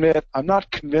have to admit, I'm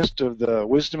not convinced of the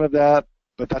wisdom of that,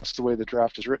 but that's the way the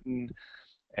draft is written.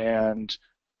 And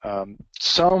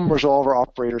some resolver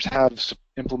operators have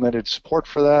implemented support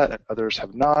for that, and others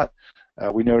have not.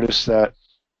 We noticed that.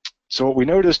 So what we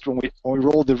noticed when we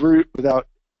rolled the root without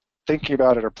thinking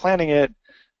about it or planning it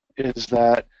is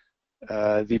that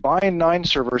the bind9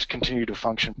 servers continue to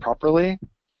function properly,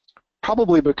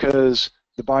 probably because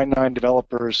the bind9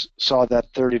 developers saw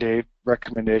that 30-day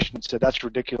recommendation and said that's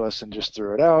ridiculous and just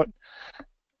threw it out.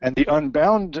 And the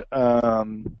unbound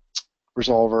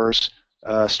resolvers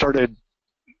started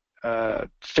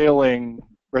failing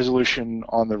resolution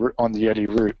on the Yeti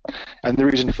root. And the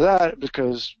reason for that is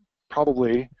because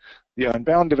probably the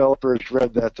unbound developers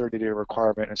read that 30-day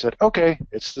requirement and said, okay,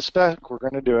 it's the spec, we're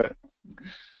going to do it.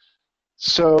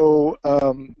 So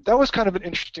that was kind of an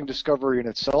interesting discovery in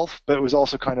itself, but it was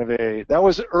also kind of that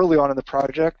was early on in the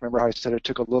project. Remember how I said it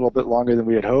took a little bit longer than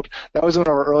we had hoped? That was one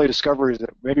of our early discoveries that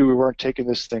maybe we weren't taking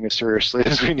this thing as seriously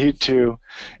as we need to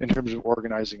in terms of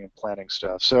organizing and planning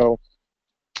stuff. So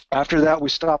after that, we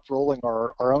stopped rolling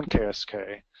our own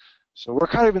KSK. So we're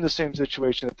kind of in the same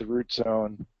situation at the root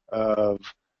zone of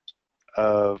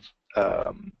ICANN,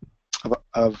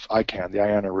 the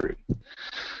IANA root.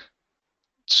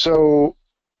 So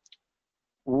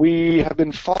we have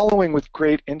been following with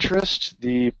great interest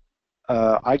the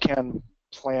ICANN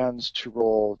plans to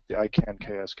roll the ICANN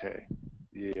KSK,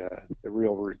 the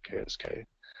real root KSK.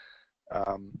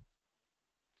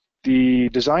 The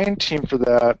design team for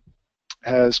that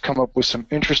has come up with some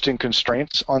interesting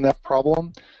constraints on that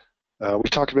problem. We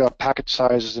talked about packet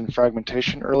sizes and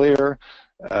fragmentation earlier.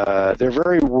 They're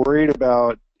very worried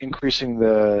about increasing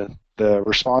the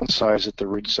response size at the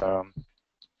root zone.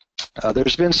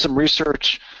 There's been some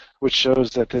research which shows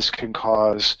that this can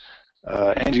cause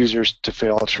end users to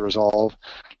fail to resolve.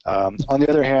 On the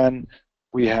other hand,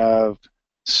 we have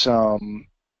some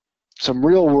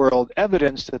real-world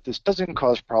evidence that this doesn't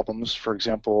cause problems. For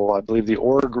example, I believe the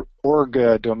org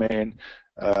domain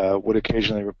would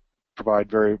occasionally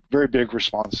provide very, very big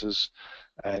responses,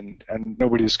 and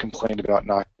nobody's complained about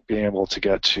not being able to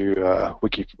get to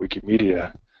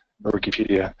Wikipedia.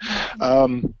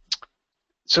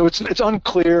 So it's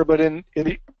unclear, but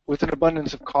with an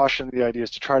abundance of caution, the idea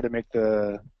is to try to make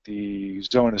the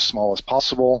zone as small as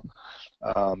possible.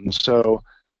 So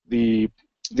the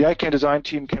ICANN design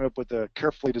team came up with a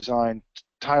carefully designed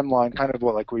timeline, kind of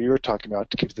like what you were talking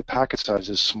about, to keep the packet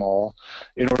sizes small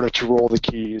in order to roll the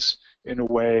keys in a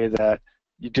way that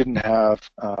you didn't have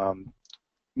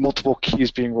multiple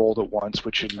keys being rolled at once,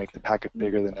 which would make the packet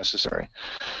bigger than necessary.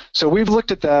 So we've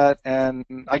looked at that, and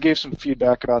I gave some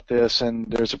feedback about this, and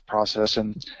there's a process,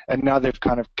 and now they've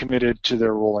kind of committed to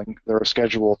their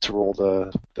schedule to roll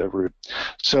the root.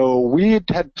 So we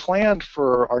had planned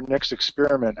for our next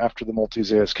experiment after the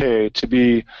multi-ZSK to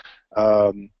be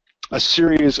a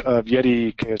series of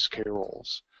Yeti KSK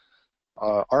rolls.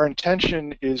 Our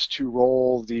intention is to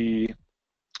roll the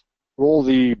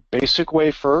basic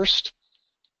way first.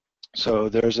 So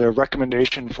there's a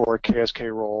recommendation for a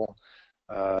KSK roll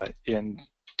in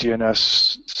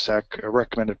DNSSEC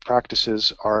recommended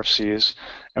practices, RFCs,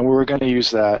 and we were going to use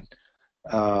that.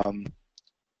 And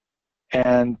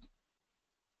then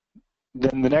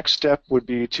the next step would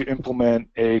be to implement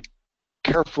a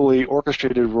carefully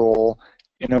orchestrated roll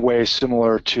in a way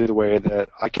similar to the way that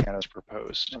ICANN has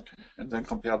proposed. Okay, and then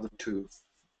compare the two.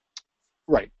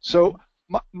 Right. So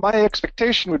my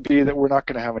expectation would be that we're not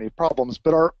going to have any problems,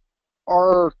 but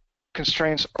our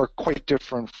constraints are quite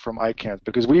different from ICANN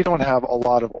because we don't have a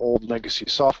lot of old legacy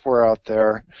software out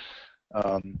there.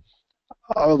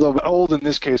 Although old in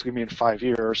this case we mean 5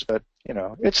 years, but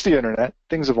it's the internet.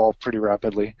 Things evolve pretty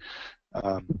rapidly,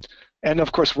 and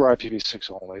of course we're IPv6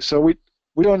 only, so we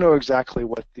don't know exactly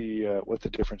what the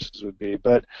differences would be.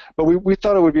 But we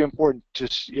thought it would be important to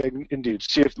indeed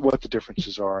see what the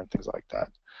differences are and things like that.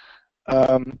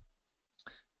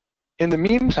 In the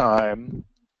meantime,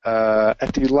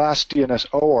 at the last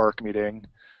DNSOARC meeting,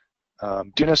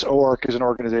 DNSOARC is an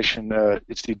organization,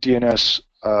 it's the DNS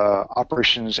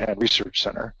Operations and Research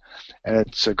Center, and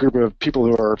it's a group of people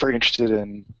who are very interested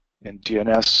in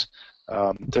DNS.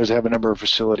 They have a number of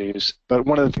facilities, but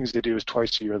one of the things they do is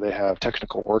twice a year they have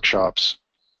technical workshops.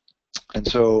 And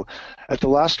so at the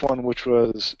last one, which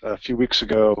was a few weeks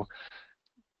ago,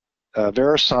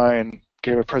 VeriSign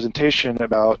gave a presentation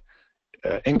about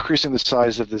increasing the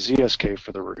size of the ZSK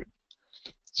for the root.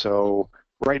 So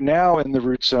right now in the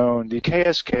root zone, the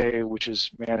KSK, which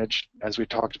is managed, as we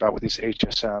talked about with these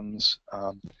HSMs,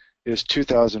 is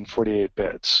 2,048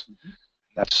 bits.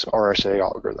 That's RSA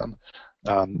algorithm.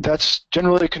 That's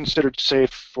generally considered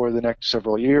safe for the next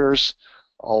several years,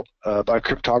 by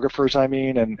cryptographers, I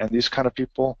mean, and these kind of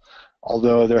people,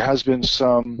 although there has been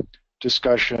some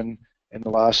discussion in the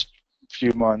last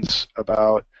few months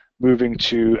about moving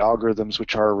to algorithms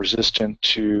which are resistant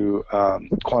to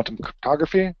quantum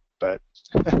cryptography, but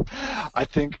I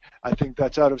think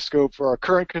that's out of scope for our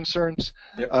current concerns.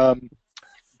 Yep.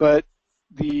 But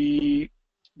the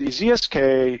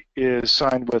ZSK is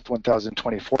signed with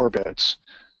 1024 bits,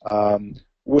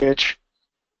 which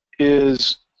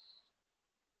is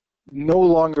no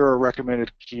longer a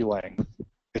recommended key length.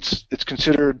 It's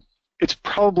considered, it's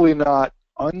probably not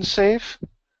unsafe.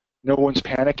 No one's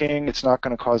panicking. It's not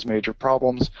going to cause major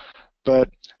problems.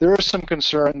 But there is some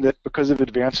concern that because of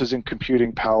advances in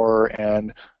computing power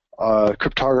and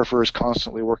cryptographers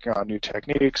constantly working on new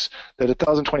techniques, that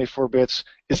 1024 bits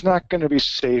is not going to be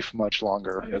safe much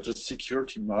longer. Yeah, the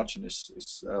security margin is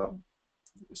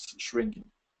shrinking.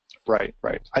 Right,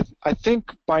 right. I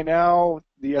think by now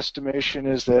the estimation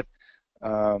is that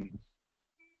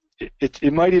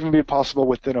it might even be possible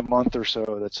within a month or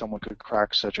so that someone could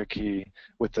crack such a key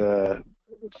with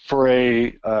for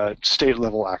a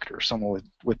state-level actor, someone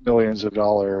with billions of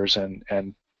dollars and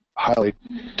highly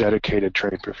dedicated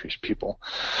trade people.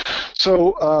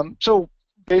 So so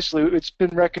basically, it's been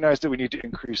recognized that we need to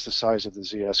increase the size of the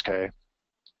ZSK.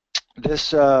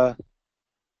 This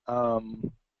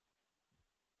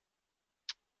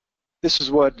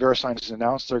is what VeriSign has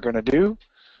announced they're going to do.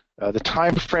 The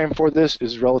time frame for this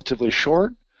is relatively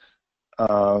short.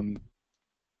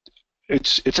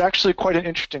 It's actually quite an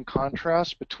interesting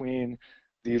contrast between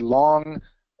the long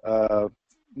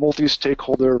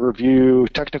multi-stakeholder review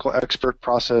technical expert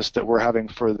process that we're having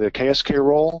for the KSK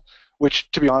role, which,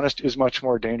 to be honest, is much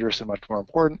more dangerous and much more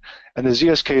important, and the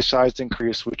ZSK size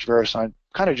increase, which VeriSign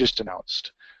kind of just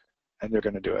announced, and they're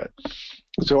going to do it.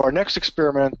 So our next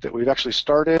experiment that we've actually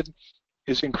started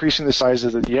is increasing the size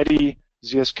of the Yeti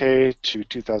ZSK to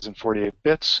 2048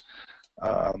 bits,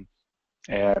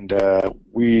 and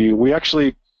we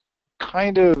actually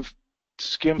kind of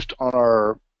skimped on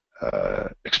our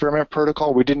experiment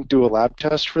protocol. We didn't do a lab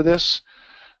test for this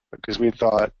because we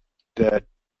thought that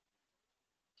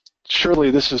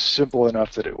surely this is simple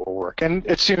enough that it will work, and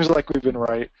it seems like we've been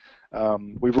right.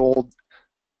 We rolled,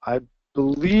 I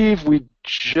believe we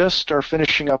just are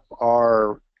finishing up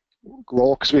our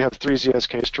roll because we have 3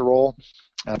 ZSKs to roll.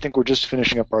 I think we're just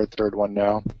finishing up our 3rd one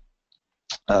now.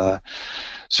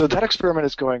 So that experiment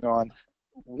is going on.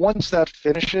 Once that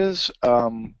finishes,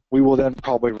 we will then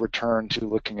probably return to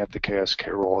looking at the KSK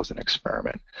roll as an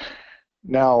experiment.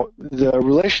 Now, the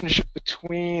relationship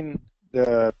between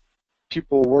the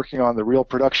people working on the real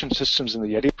production systems in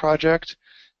the Yeti project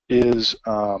is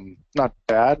not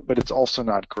bad, but it's also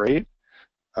not great.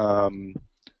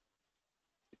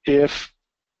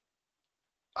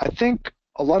 I think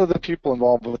a lot of the people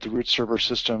involved with the root server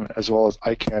system, as well as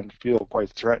ICANN, feel quite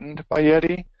threatened by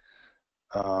Yeti.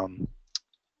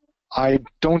 I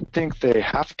don't think they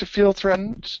have to feel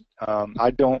threatened.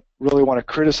 I don't really want to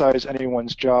criticize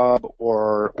anyone's job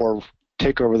or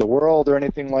take over the world or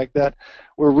anything like that.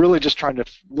 We're really just trying to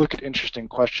look at interesting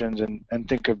questions and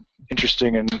think of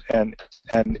interesting and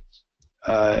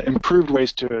improved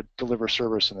ways to deliver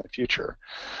service in the future.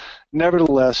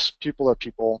 Nevertheless, people are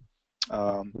people.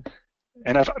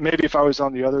 And maybe if I was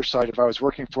on the other side, if I was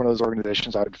working for one of those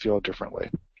organizations, I would feel differently.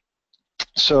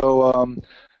 So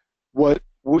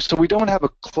so we don't have a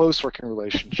close working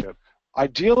relationship.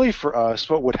 Ideally for us,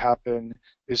 what would happen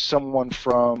is someone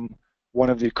from one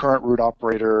of the current root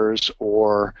operators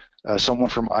or someone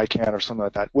from ICANN or something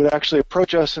like that would actually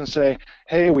approach us and say,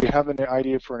 hey, we have an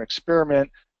idea for an experiment.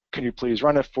 Can you please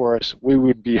run it for us? We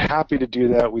would be happy to do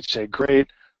that. We'd say, great.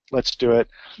 Let's do it.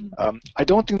 I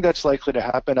don't think that's likely to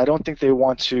happen. I don't think they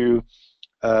want to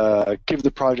give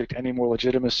the project any more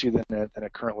legitimacy than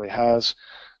it currently has.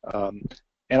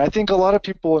 And I think a lot of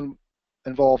people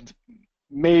involved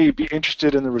may be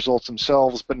interested in the results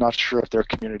themselves, but not sure if their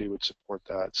community would support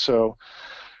that. So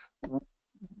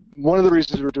one of the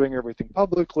reasons we're doing everything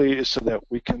publicly is so that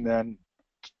we can then,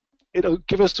 it'll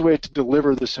give us a way to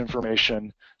deliver this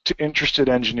information to interested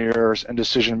engineers and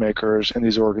decision makers in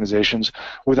these organizations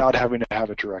without having to have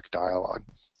a direct dialogue.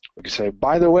 We can say,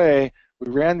 by the way, we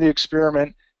ran the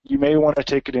experiment, you may want to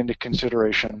take it into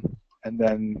consideration, and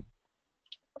then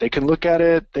they can look at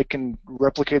it, they can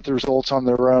replicate the results on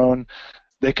their own,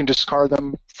 they can discard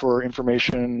them for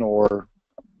information, or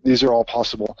these are all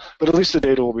possible, but at least the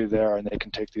data will be there and they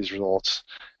can take these results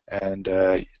and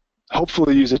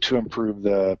hopefully use it to improve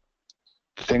the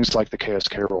things like the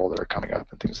KSK role that are coming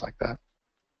up and things like that.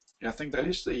 Yeah, I think that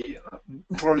is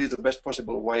probably the best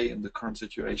possible way in the current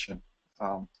situation,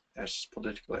 as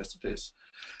political as it is.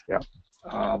 Yeah.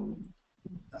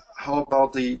 How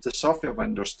about the software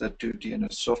vendors that do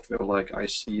DNS software like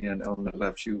IC and Elnet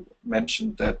Labs? You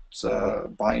mentioned that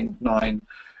Bind9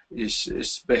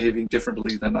 is behaving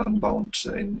differently than unbound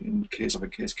in case of a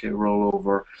KSK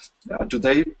rollover. Do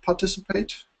they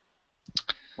participate?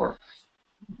 Or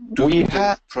do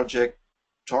the project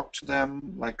talk to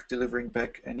them, like delivering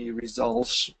back any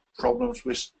results, problems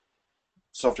with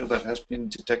software that has been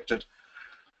detected?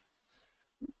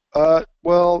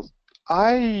 Well,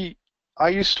 I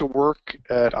used to work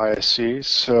at ISC,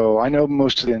 so I know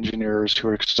most of the engineers who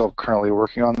are still currently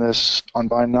working on this on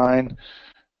Bind 9.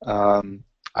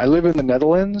 I live in the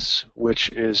Netherlands, which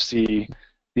is the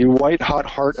white hot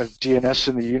heart of DNS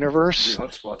in the universe. The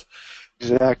hotspot.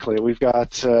 Exactly. We've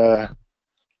got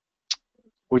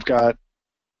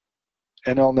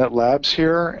NLNet Labs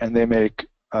here, and they make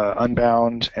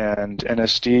Unbound and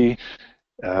NSD.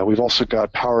 We've also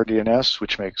got PowerDNS,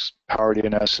 which makes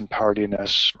PowerDNS and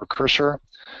PowerDNS Recursor.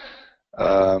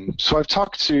 So I've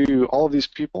talked to all of these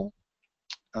people.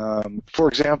 For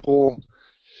example,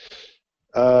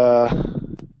 the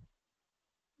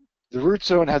root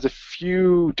zone has a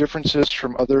few differences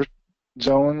from other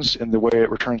zones in the way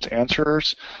it returns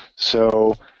answers.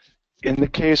 So in the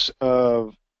case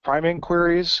of priming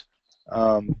queries,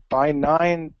 Bind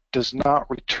 9 does not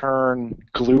return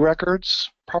glue records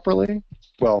properly.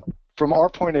 Well, from our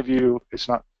point of view, it's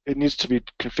not. It needs to be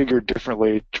configured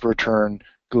differently to return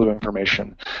glue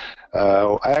information.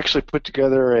 I actually put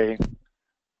together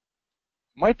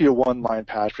might be a one-line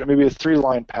patch, but maybe a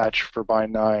three-line patch for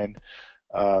Bind 9,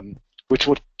 which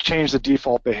will change the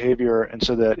default behavior and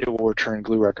so that it will return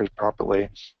glue records properly.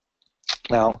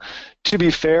 Now, to be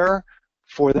fair,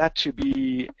 for that to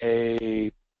be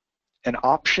an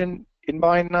option in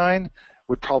Bind 9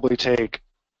 would probably take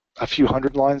a few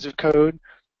hundred lines of code,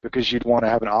 because you'd want to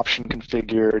have an option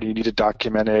configured, you need to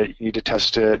document it, you need to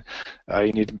test it,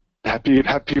 you need to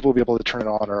have people be able to turn it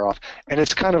on or off. And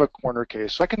it's kind of a corner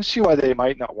case. So I can see why they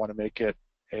might not want to make it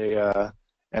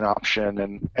an option,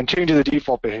 and changing the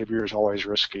default behavior is always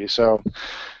risky. So,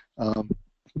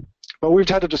 but we've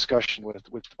had a discussion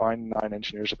with Bind 9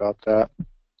 engineers about that.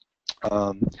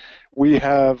 We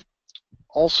have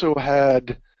also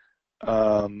had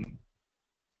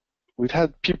we've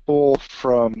had people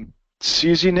from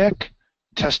CZNIC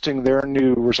testing their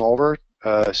new resolver.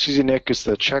 CZNIC is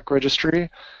the Czech registry,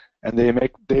 and they've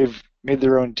made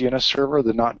their own DNS server,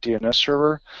 the not DNS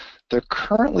server. They're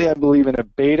currently, I believe, in a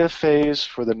beta phase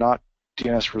for the not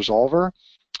DNS resolver.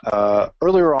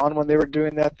 Earlier on, when they were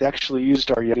doing that, they actually used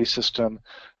our Yeti system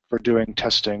for doing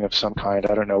testing of some kind.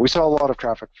 I don't know. We saw a lot of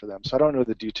traffic for them, so I don't know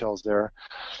the details there.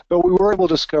 But we were able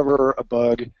to discover a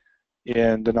bug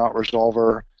in the not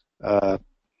resolver.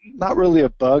 Not really a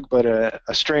bug, but a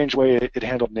strange way it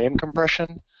handled name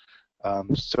compression.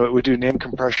 So it would do name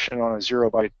compression on a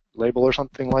 0-byte label or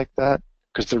something like that,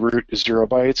 because the root is 0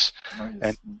 bytes. Nice.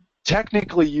 And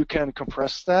technically you can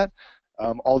compress that,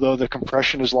 although the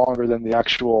compression is longer than the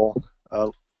actual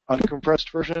uncompressed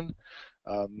version.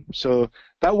 So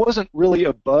that wasn't really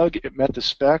a bug. It met the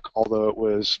spec, although it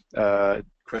was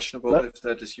questionable if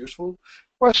that is useful.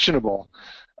 Questionable.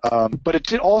 But it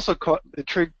did also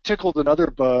tickled another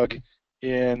bug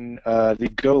in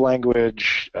the Go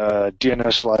language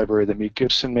DNS library that Meet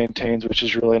Gibson maintains, which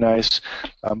is really nice.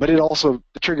 But it also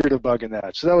triggered a bug in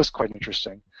that, so that was quite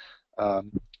interesting. I've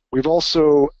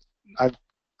also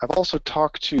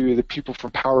talked to the people from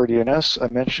PowerDNS.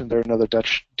 I mentioned they're another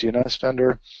Dutch DNS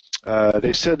vendor.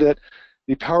 They said that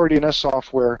the PowerDNS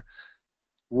software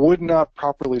would not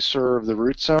properly serve the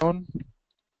root zone,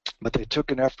 but they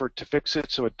took an effort to fix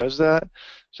it so it does that.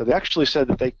 So they actually said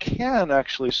that they can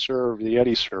actually serve the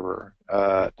Yeti server,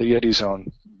 the Yeti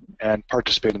zone, and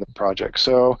participate in the project.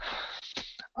 So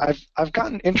I've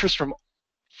gotten interest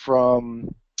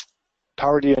from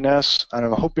PowerDNS, and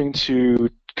I'm hoping to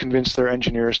convince their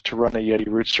engineers to run a Yeti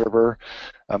root server,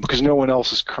 because no one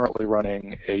else is currently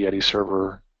running a Yeti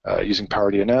server using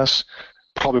PowerDNS,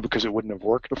 probably because it wouldn't have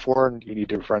worked before, and you need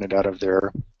to run it out of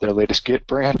their latest Git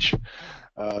branch.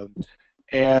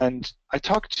 And I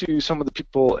talked to some of the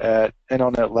people at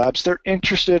NLNet Labs. They're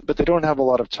interested, but they don't have a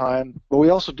lot of time. But we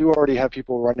also do already have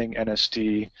people running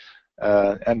NSD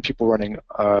and people running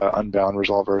Unbound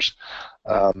resolvers.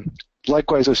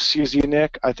 Likewise, with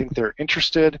CZNIC, I think they're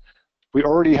interested. We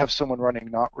already have someone running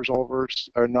not resolvers,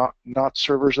 or not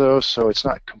servers, though, so it's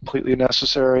not completely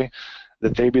necessary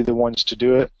that they be the ones to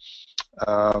do it.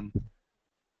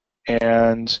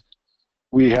 And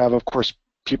we have, of course,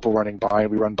 people running Bind.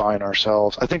 We run Bind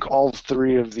ourselves. I think all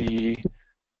three of the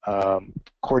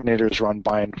coordinators run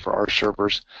Bind for our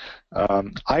servers.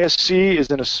 ISC is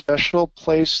in a special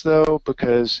place, though,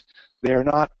 because they are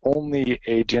not only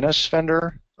a DNS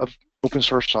vendor of open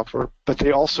source software, but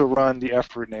they also run the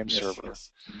froot name server.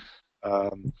 Yes.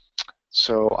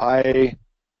 So I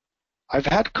I've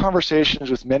had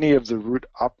conversations with many of the root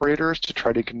operators to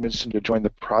try to convince them to join the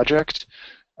project.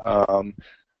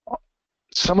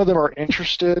 Some of them are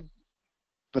interested,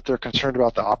 but they're concerned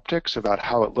about the optics, about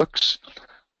how it looks.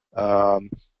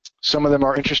 Some of them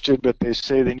are interested, but they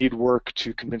say they need work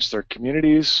to convince their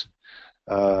communities.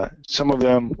 Some of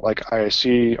them, like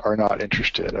ISE, are not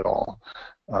interested at all.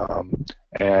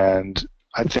 And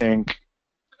I think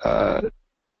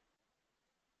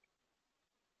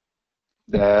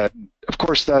that, of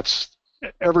course, that's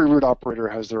every root operator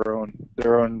has their own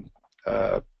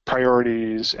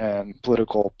priorities and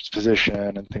political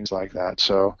position and things like that.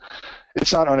 So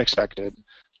it's not unexpected,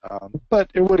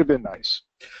 but it would have been nice.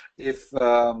 If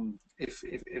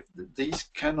these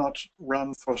cannot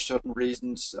run for certain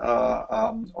reasons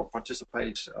or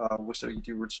participate with the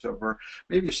Yeti root server,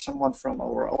 maybe someone from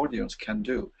our audience can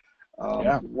do.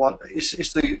 Yeah. What is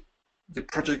the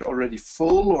project already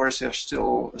full, or is there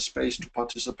still a space to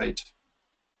participate?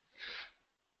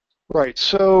 Right.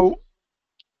 So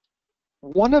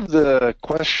one of the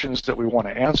questions that we want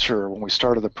to answer when we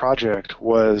started the project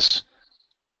was,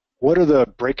 what are the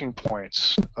breaking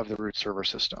points of the root server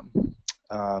system?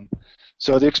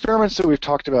 So the experiments that we've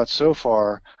talked about so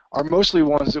far are mostly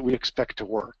ones that we expect to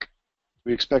work.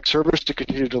 We expect servers to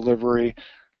continue delivery,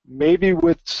 maybe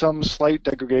with some slight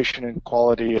degradation in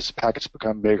quality as packets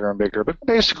become bigger and bigger, but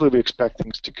basically we expect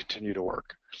things to continue to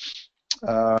work.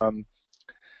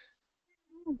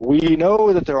 We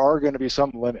know that there are going to be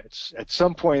some limits. At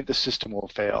some point, the system will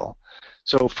fail.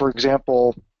 So, for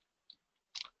example,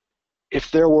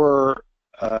 if there were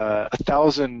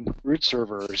 1,000 root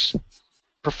servers,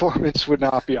 performance would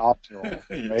not be optimal,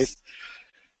 right?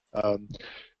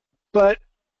 But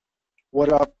what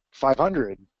about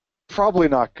 500? Probably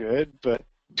not good, but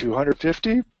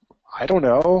 250? I don't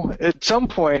know. At some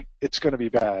point, it's going to be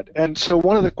bad. And so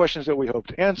one of the questions that we hope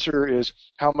to answer is,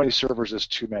 how many servers is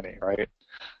too many, right?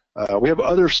 We have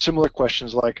other similar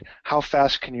questions like, how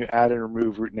fast can you add and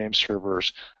remove root name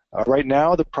servers? Right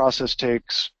now, the process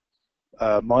takes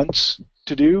months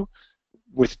to do,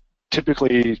 with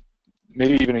typically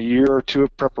maybe even a year or two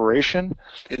of preparation.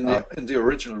 In the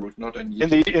original root, not in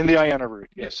the IANA root.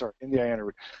 Yes, sorry, in the IANA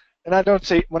root. And I don't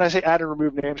say, when I say add and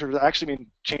remove name servers, I actually mean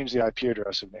change the IP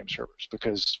address of name servers,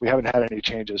 because we haven't had any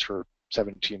changes for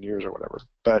 17 years or whatever.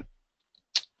 But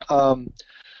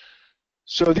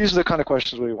so these are the kind of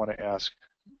questions we want to ask.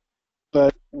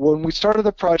 But when we started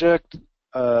the project,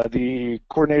 the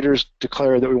coordinators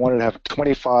declared that we wanted to have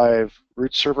 25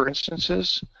 root server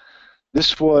instances.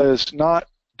 This was not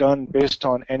done based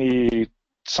on any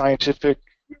scientific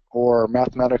or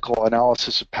mathematical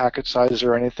analysis of packet sizes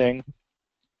or anything.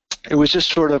 It was just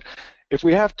sort of, if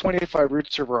we have 25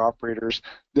 root server operators,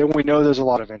 then we know there's a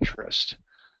lot of interest.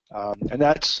 And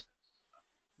that's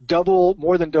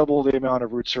more than double the amount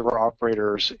of root server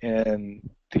operators in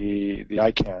the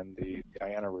ICANN, the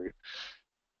IANA root.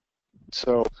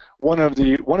 So one of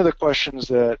the questions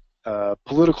that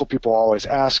political people always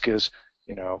ask is,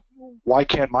 why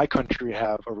can't my country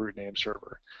have a root name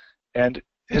server? And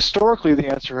historically, the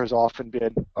answer has often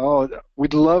been, oh,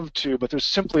 we'd love to, but there's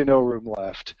simply no room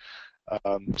left.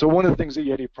 So one of the things the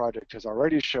Yeti project has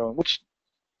already shown, which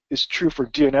is true for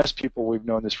DNS people, we've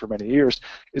known this for many years,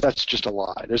 is that's just a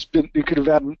lie. You could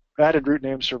have added root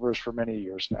name servers for many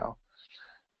years now.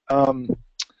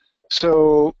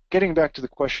 So getting back to the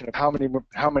question of how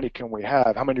many can we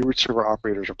have, how many root server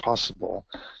operators are possible,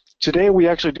 today we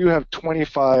actually do have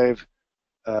 25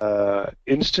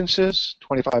 instances,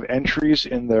 25 entries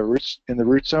in the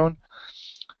root zone.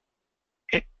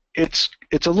 It's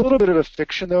a little bit of a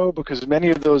fiction though, because many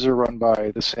of those are run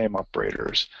by the same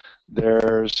operators.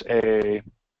 There's the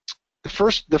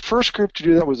first group to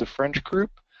do that was a French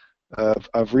group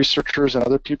of researchers and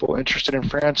other people interested in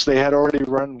France. They had already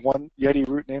run one Yeti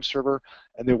root name server,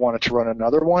 and they wanted to run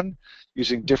another one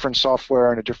using different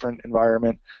software in a different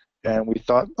environment. And we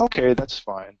thought, okay, that's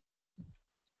fine.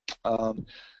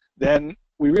 Then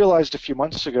we realized a few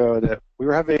months ago that we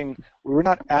were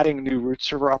not adding new root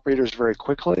server operators very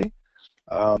quickly.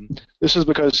 This is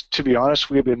because, to be honest,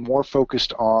 we have been more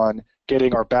focused on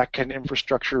getting our backend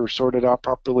infrastructure sorted out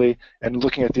properly and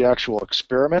looking at the actual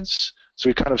experiments. So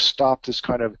we kind of stopped this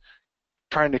kind of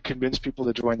trying to convince people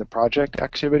to join the project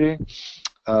activity.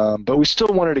 But we still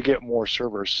wanted to get more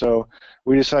servers. So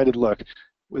we decided, look,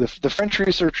 the French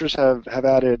researchers have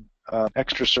added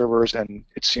extra servers, and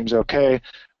it seems okay.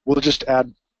 We'll just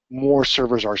add more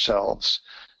servers ourselves.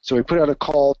 So we put out a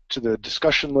call to the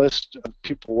discussion list of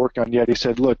people working on Yeti.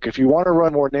 Said, look, if you want to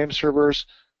run more name servers,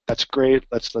 that's great.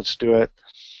 Let's do it.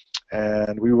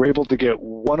 And we were able to get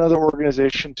one other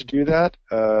organization to do that.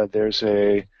 There's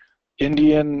a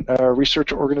Indian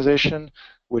research organization,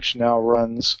 which now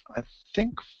runs, I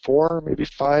think, 4, maybe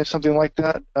 5, something like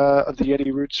that, of the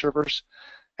Yeti root servers.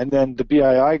 And then the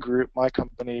BII group, my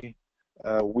company,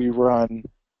 we run,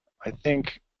 I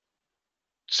think,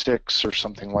 6 or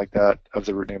something like that of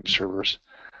the root name servers.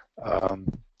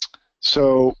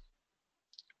 So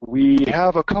we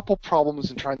have a couple problems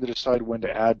in trying to decide when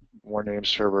to add more name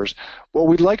servers. What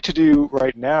we'd like to do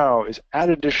right now is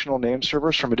add additional name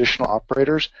servers from additional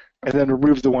operators and then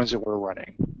remove the ones that we're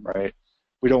running, right?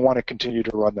 We don't want to continue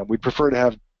to run them. We prefer to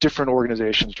have different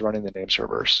organizations running the name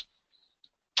servers.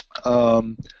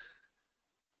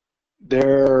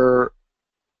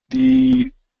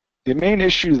 The main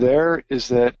issue there is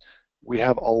that we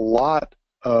have a lot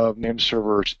of name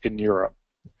servers in Europe,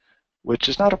 which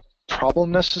is not a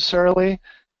problem necessarily.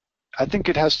 I think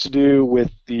it has to do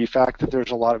with the fact that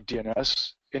there's a lot of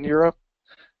DNS in Europe.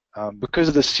 Because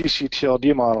of the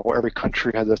CCTLD model, where every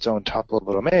country has its own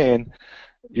top-level domain,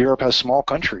 Europe has small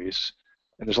countries,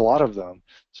 and there's a lot of them.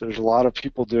 So there's a lot of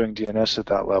people doing DNS at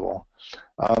that level.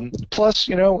 Plus,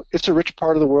 you know, it's a rich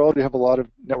part of the world. You have a lot of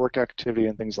network activity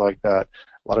and things like that.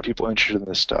 A lot of people interested in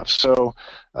this stuff. So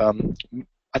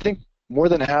I think more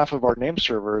than half of our name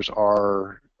servers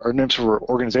are, our name server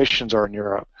organizations are in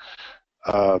Europe.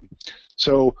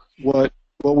 So what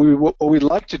we'd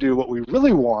like to do, what we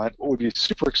really want, what would be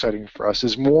super exciting for us,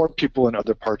 is more people in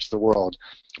other parts of the world.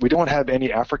 We don't have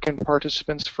any African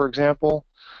participants, for example.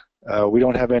 We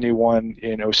don't have anyone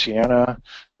in Oceania.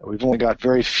 We've only got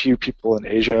very few people in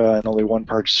Asia and only one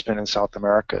participant in South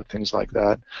America, things like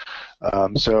that.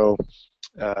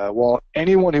 While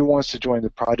anyone who wants to join the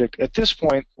project, at this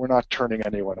point, we're not turning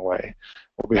anyone away.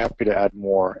 We'll be happy to add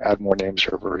more name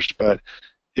servers. But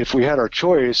if we had our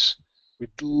choice,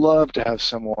 we'd love to have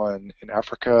someone in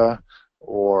Africa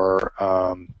or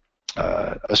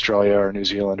Australia or New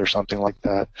Zealand or something like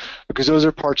that, because those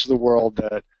are parts of the world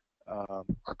that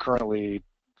are currently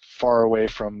far away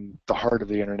from the heart of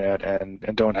the internet and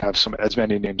don't have as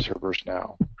many name servers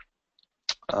now.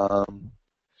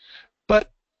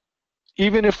 But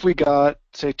even if we got,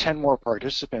 say, 10 more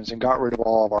participants and got rid of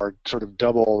all of our sort of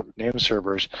double name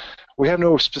servers, we have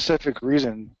no specific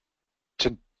reason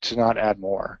to not add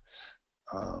more.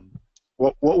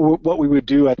 What we would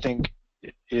do, I think,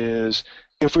 is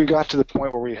if we got to the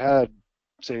point where we had,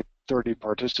 say, 30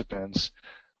 participants,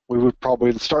 we would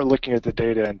probably start looking at the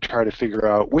data and try to figure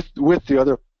out, with the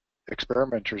other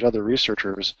experimenters, other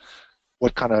researchers,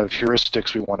 what kind of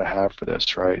heuristics we want to have for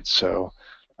this, right? So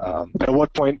at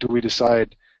what point do we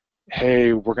decide,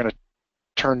 hey, we're going to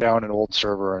turn down an old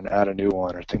server and add a new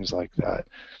one, or things like that?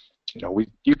 You know,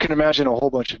 you can imagine a whole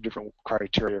bunch of different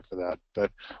criteria for that,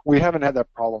 but we haven't had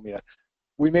that problem yet.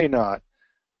 We may not.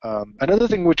 Another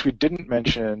thing which we didn't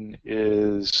mention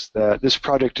is that this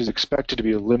project is expected to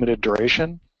be a limited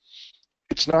duration.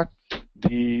 It's not,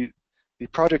 the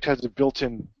project has a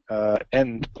built-in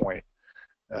end point.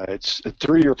 It's a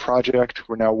 3-year project.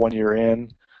 We're now 1 year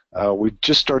in. We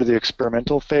just started the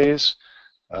experimental phase.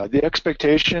 The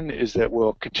expectation is that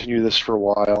we'll continue this for a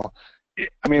while.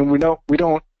 I mean, we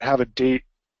don't have a date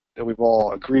that we've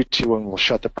all agreed to when we'll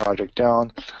shut the project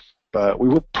down, but we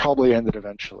will probably end it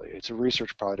eventually. It's a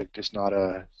research project. It's not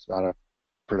a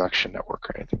production network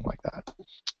or anything like that.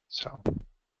 So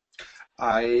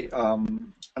I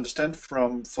understand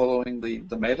from following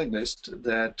the mailing list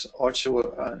that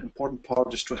also an important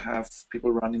part is to have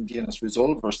people running DNS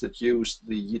resolvers that use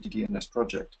the Yeti DNS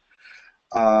project.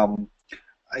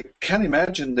 I can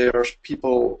imagine there's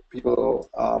people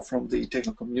from the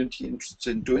technical community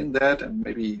interested in doing that and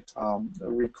maybe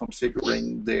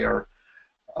reconfiguring their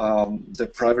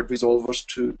private resolvers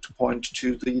to point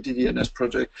to the DNS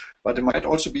project. But it might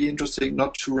also be interesting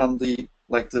not to run the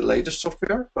latest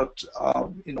software, but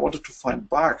in order to find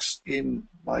bugs in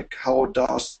how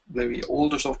does maybe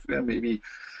older software, maybe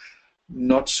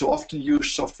not so often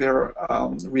used software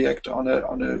react on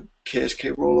a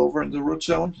KSK rollover in the root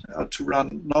zone, to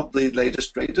run not the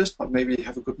latest greatest, but maybe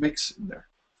have a good mix in there.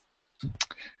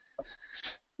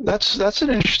 That's an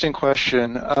interesting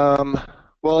question.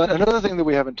 Well, another thing that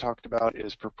we haven't talked about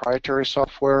is proprietary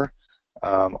software.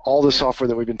 All the software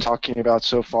that we've been talking about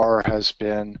so far has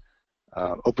been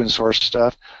open source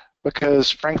stuff, because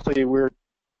frankly we're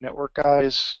network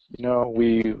guys. You know,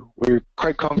 we're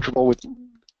quite comfortable with,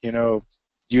 you know,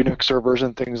 Unix servers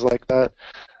and things like that.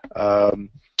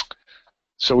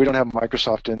 So we don't have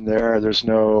Microsoft in there. There's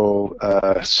no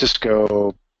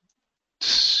Cisco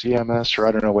CMS, or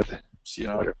I don't know what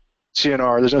CNR.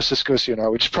 There's no Cisco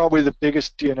CNR, which is probably the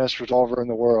biggest DNS resolver in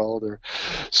the world.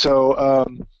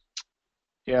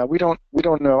 Yeah, we don't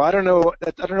know. I don't know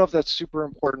if that's super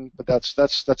important, but that's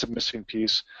a missing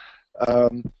piece.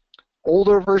 Um,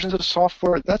 older versions of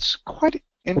software, that's quite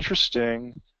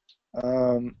interesting.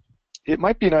 It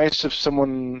might be nice if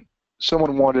someone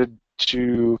wanted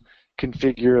to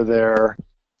configure their,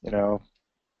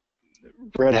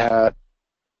 Red Hat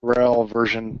RHEL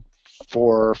version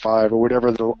 4 or 5 or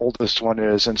whatever the oldest one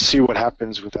is and see what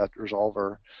happens with that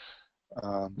resolver.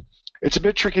 It's a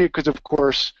bit tricky because, of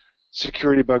course,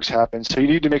 security bugs happen, so you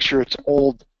need to make sure it's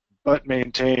old but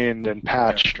maintained and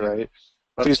patched, right?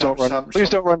 But please don't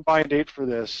run bind 8 for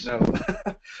this. No,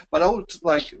 but old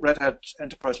like Red Hat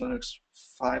Enterprise Linux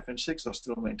 5 and 6 are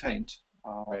still maintained,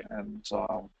 Right. and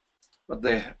but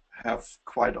they have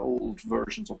quite old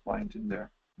versions of bind in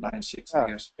there, 9.6,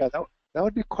 I guess. Yeah, that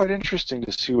would be quite interesting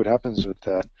to see what happens with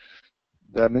that.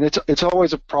 I mean, it's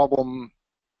always a problem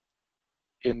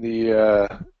in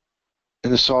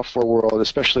the software world,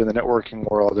 especially in the networking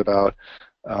world, about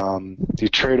the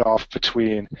trade-off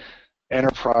between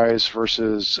enterprise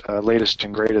versus latest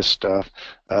and greatest stuff.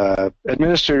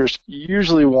 Administrators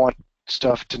usually want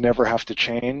stuff to never have to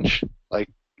change. Like,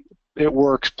 it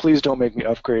works, please don't make me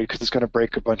upgrade because it's going to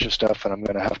break a bunch of stuff and I'm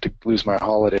going to have to lose my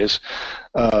holidays.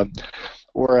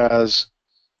 Whereas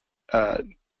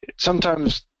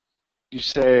sometimes you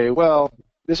say, well,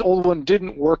 this old one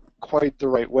didn't work quite the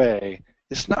right way.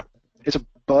 It's a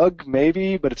bug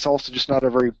maybe, but it's also just not a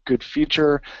very good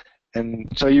feature. And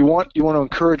so you want to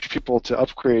encourage people to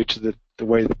upgrade to the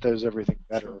way that does everything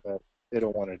better, but they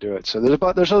don't want to do it. So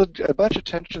there's a bunch of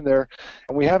tension there,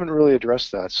 and we haven't really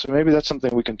addressed that. So maybe that's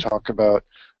something we can talk about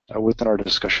within our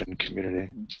discussion community.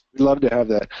 We'd love to have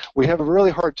that. We have a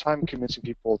really hard time convincing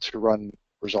people to run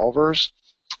resolvers.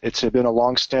 It's been a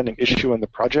long-standing issue in the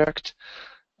project,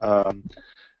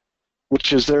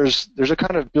 which is there's a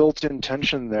kind of built-in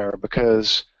tension there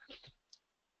because.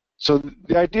 So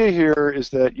the idea here is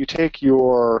that you take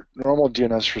your normal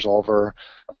DNS resolver,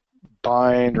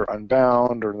 bind or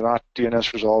unbound or not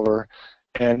DNS resolver,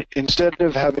 and instead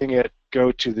of having it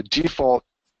go to the default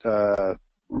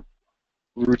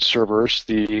root servers,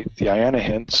 the IANA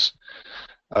hints,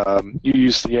 you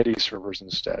use the Yeti servers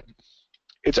instead.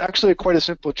 It's actually quite a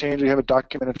simple change. We have it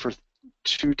documented for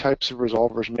 2 types of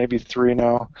resolvers, maybe 3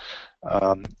 now.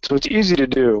 So it's easy to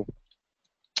do.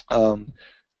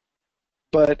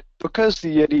 But because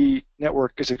the Yeti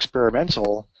network is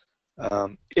experimental,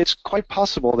 it's quite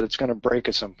possible that it's going to break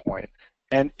at some point.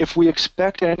 And if we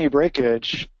expect any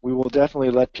breakage, we will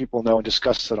definitely let people know and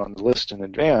discuss it on the list in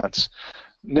advance.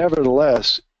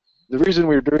 Nevertheless, the reason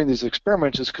we're doing these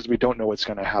experiments is because we don't know what's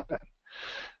going to happen.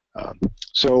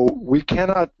 So we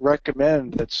cannot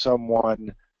recommend that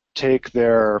someone take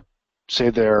their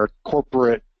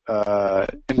corporate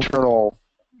internal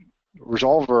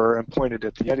resolver and point it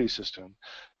at the Yeti system,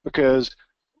 because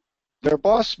their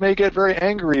boss may get very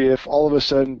angry if all of a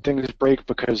sudden things break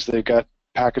because they got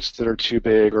packets that are too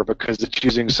big or because it's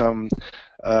using some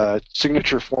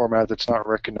signature format that's not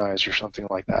recognized or something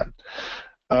like that.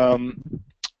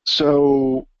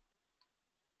 So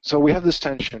we have this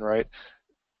tension, right?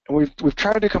 And we've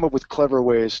tried to come up with clever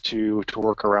ways to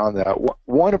work around that.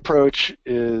 One approach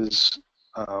is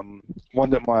one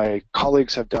that my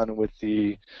colleagues have done with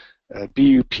the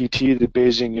BUPT, the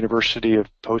Beijing University of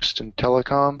Post and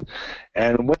Telecom,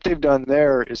 and what they've done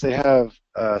there is they have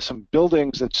some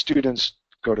buildings that students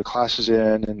go to classes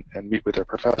in and meet with their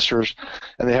professors,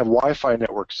 and they have Wi-Fi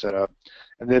networks set up,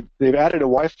 and they've added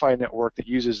a Wi-Fi network that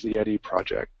uses the Yeti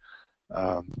project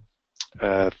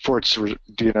for its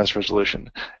DNS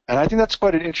resolution, and I think that's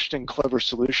quite an interesting, clever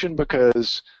solution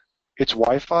because it's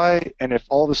Wi-Fi, and if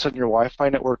all of a sudden your Wi-Fi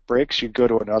network breaks, you go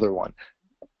to another one.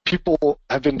 People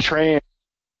have been trained.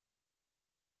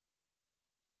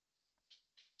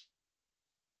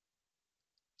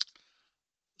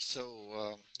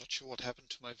 So not sure what happened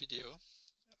to my video,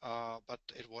 but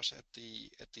it was at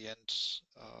the end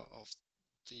of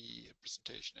the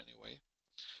presentation anyway.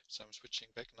 So I'm switching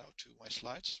back now to my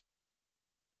slides.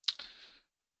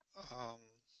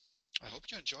 I hope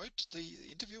you enjoyed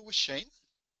the interview with Shane.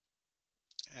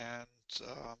 And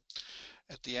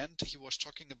at the end, he was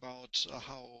talking about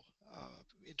how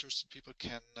interested people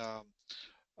can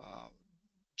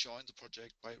join the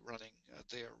project by running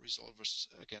their resolvers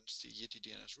against the Yeti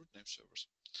DNS root name servers.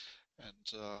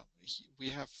 And we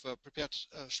have prepared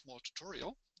a small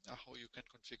tutorial how you can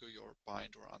configure your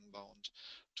bind or unbound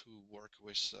to work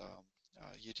with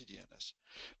Yeti DNS.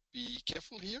 Be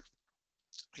careful here.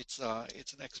 It's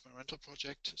an experimental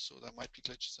project, so there might be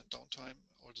glitches and downtime,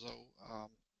 although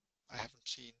I haven't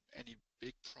seen any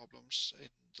big problems in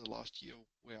the last year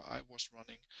where I was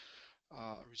running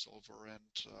a resolver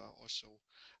and also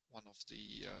one of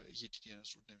the Yeti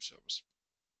DNS root name servers.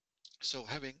 So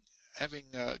having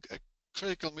a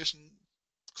critical mission,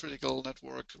 critical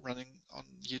network running on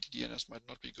Yeti DNS might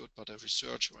not be good, but a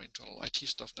research or internal IT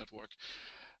stuff network,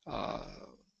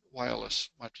 wireless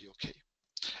might be okay.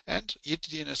 And Yeti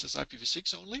DNS is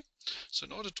IPv6 only, so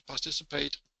in order to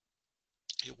participate,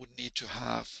 you would need to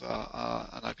have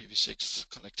an IPv6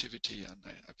 connectivity and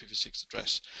an IPv6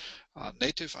 address.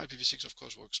 Native IPv6 of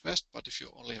course works best, but if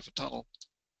you only have a tunnel,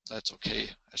 that's okay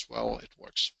as well, it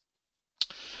works.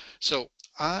 So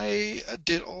I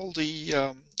did all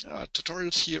the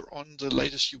tutorials here on the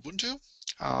latest Ubuntu.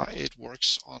 It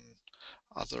works on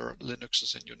other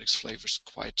Linuxes and Unix flavors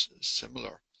quite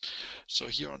similar. So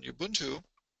here on Ubuntu,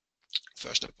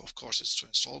 first step of course is to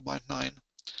install bind9,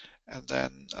 and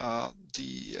then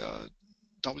the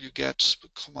wget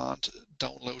command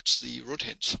downloads the root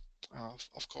hints.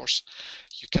 Of course,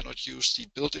 you cannot use the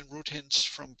built-in root hints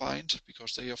from bind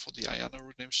because they are for the IANA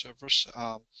root name servers.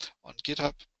 On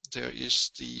GitHub, there is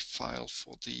the file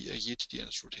for the Yeti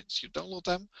DNS root hints. You download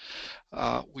them.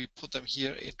 We put them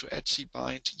here into etc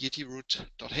bind yeti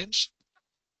root.hints,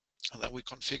 and then we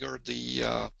configure the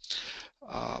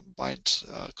bind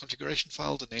configuration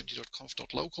file, the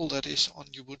named.conf.local that is on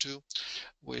Ubuntu,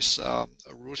 with a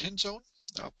root hint zone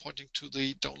pointing to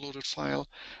the downloaded file,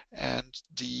 and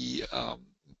the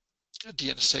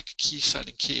DNSSEC key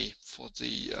signing key for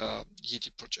the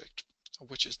Yeti project,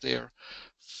 which is there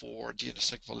for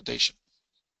DNSSEC validation.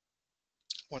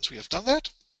 Once we have done that,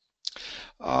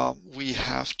 we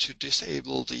have to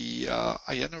disable the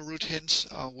IANA root hints,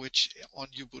 which on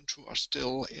Ubuntu are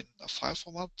still in a file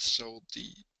format. So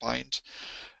the bind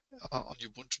on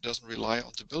Ubuntu doesn't rely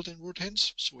on the built-in root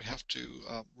hints. So we have to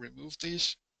remove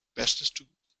these. Best is to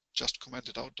just comment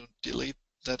it out, don't delete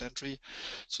that entry,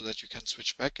 so that you can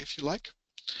switch back if you like.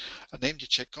 Named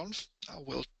checkconf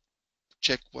will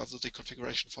check whether the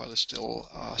configuration file is still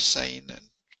sane and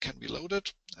can be loaded,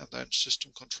 and then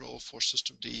system control for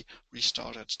systemd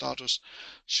restart and status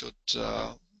should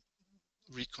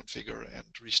reconfigure and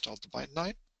restart the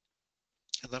bind9.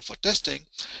 And then for testing,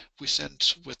 we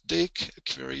send with dig a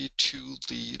query to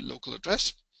the local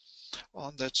address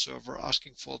on that server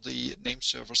asking for the name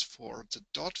servers for the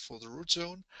dot for the root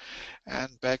zone,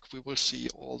 and back we will see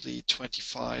all the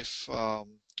 25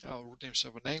 root name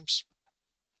server names,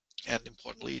 and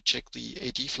importantly check the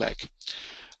AD flag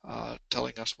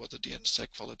telling us whether DNSSEC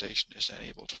validation is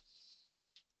enabled.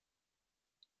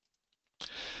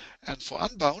 And for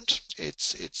Unbound,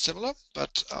 it's similar,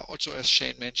 but also as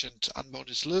Shane mentioned, Unbound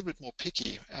is a little bit more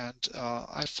picky, and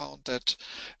I found that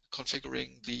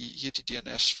configuring the Yeti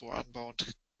DNS for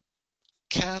Unbound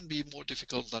can be more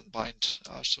difficult than Bind.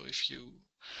 So if you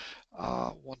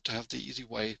want to have the easy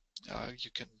way,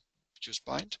 you can use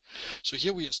Bind. So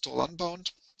here we install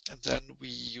Unbound, and then we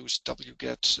use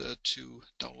wget to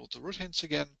download the root hints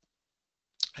again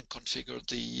and configure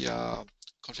the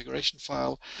configuration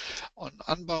file. On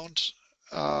Unbound,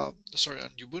 on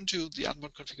Ubuntu, the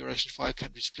Unbound configuration file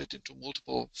can be split into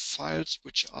multiple files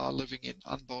which are living in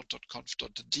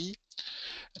unbound.conf.d.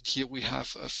 And here we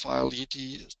have a file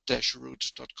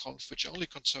yeti-root.conf which only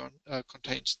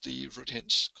contains the root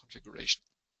hints configuration.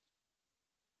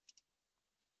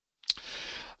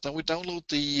 Then we download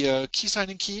the key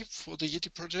signing key for the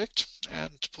Yeti project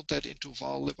and put that into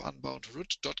var lib unbound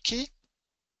root.key.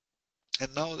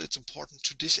 And now it's important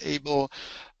to disable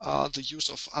the use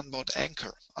of Unbound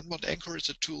Anchor. Unbound Anchor is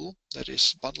a tool that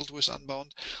is bundled with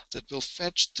Unbound that will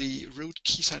fetch the root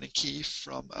key signing key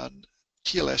from an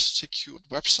TLS secured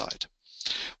website,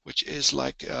 which is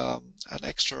like an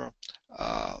extra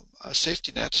a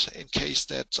safety net in case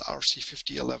that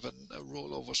RC5011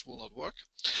 rollovers will not work.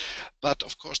 But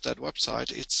of course, that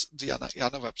website, it's the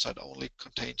IANA website, only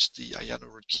contains the IANA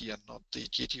root key and not the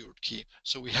Yeti root key.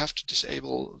 So we have to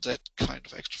disable that kind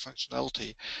of extra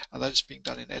functionality, and that is being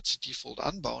done in etc default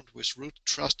unbound with root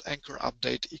trust anchor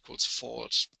update equals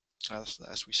false,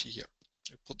 as we see here.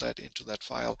 We put that into that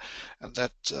file, and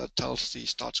that tells the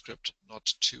start script not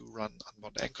to run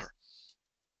Unbound Anchor.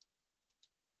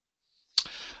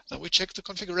 Then we check the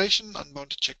configuration,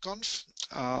 Unbound checkconf,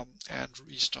 and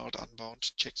restart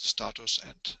Unbound, check the status,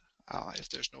 and if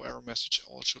there's no error message,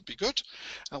 all should be good.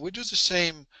 And we do the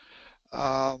same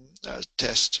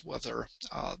test whether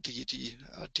the Yeti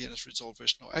DNS resolver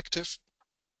is now active.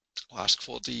 We'll ask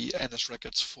for the NS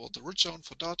records for the root zone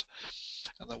for dot,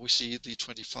 and then we see the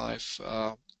 25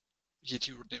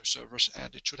 Yeti root name servers,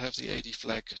 and it should have the AD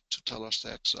flag to tell us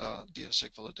that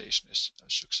DNSSEC validation is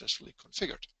successfully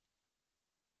configured.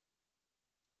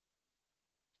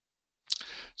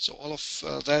 So all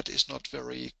of that is not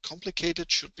very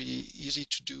complicated, should be easy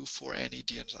to do for any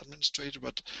DNS administrator,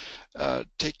 but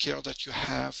take care that you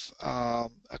have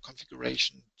a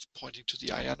configuration pointing to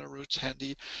the IANA routes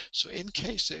handy. So in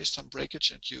case there is some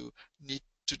breakage and you need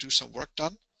to do some work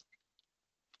done,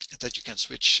 that you can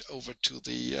switch over to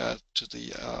the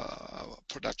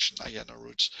production IANA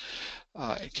routes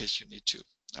in case you need to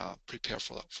prepare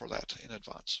for that in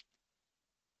advance.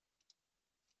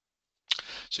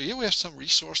 So here we have some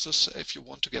resources if you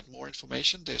want to get more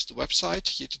information. There's the website,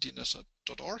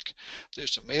 yetidns.org.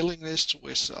 There's a mailing list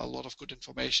with a lot of good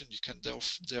information. You can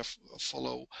there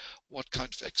follow what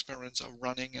kind of experiments are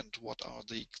running and what are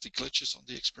the glitches on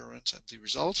the experiments and the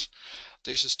results.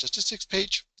 There's a statistics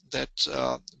page that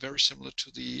very similar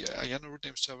to the IANA root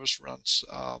name service runs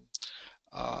a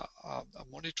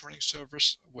monitoring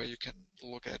service where you can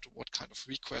look at what kind of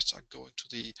requests are going to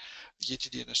the Yeti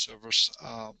DNS servers,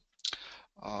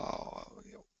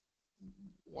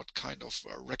 what kind of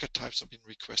record types have been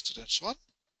requested and so on.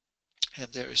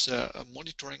 And there is a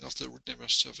monitoring of the root name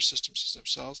server systems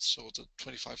themselves. So the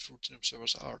 25 root name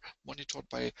servers are monitored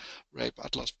by RAPE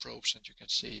Atlas probes, and you can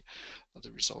see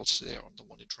the results there on the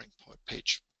monitoring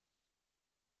page.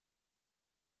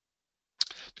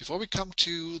 Before we come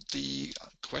to the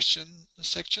question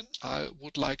section, I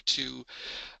would like to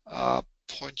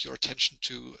point your attention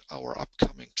to our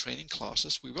upcoming training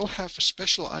classes. We will have a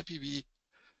special IPv6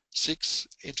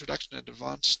 Introduction and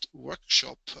Advanced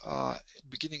workshop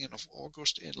beginning of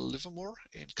August in Livermore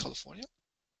in California.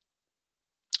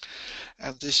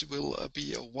 And this will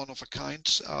be a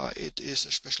one-of-a-kind. It is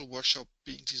a special workshop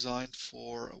being designed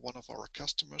for one of our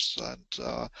customers, and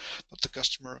but the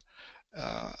customer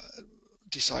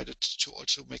decided to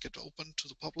also make it open to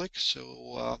the public.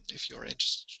 So if you're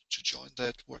interested to join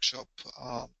that workshop,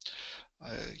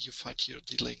 you find here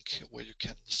the link where you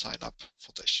can sign up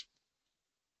for this.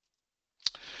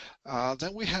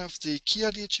 Then we have the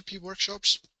Kia DHCP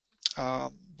workshops,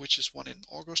 which is one in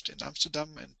August in Amsterdam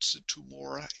and two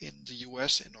more in the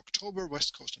US in October,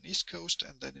 West Coast and East Coast,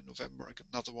 and then in November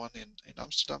another one in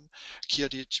Amsterdam, Kia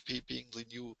DHCP being the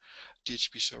new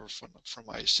DHCP server from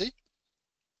ISC.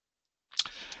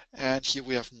 And here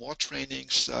we have more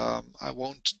trainings. I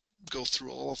won't go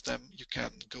through all of them. You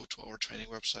can go to our training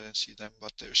website and see them,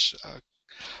 but there's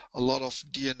a lot of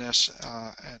DNS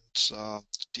and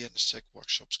DNSSEC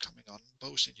workshops coming on,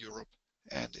 both in Europe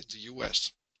and in the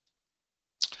US.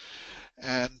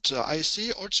 And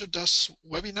ISC also does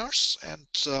webinars, and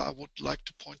I would like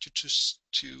to point you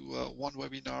to one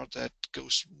webinar that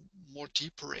goes more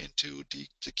deeper into the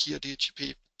Kia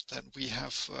DHCP than we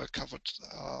have covered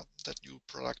that new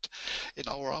product in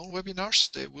our own webinars.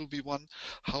 There will be one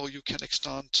how you can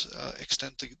extend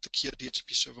the Kia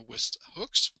DHCP server with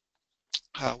hooks,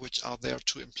 which are there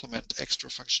to implement extra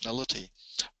functionality,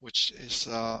 which is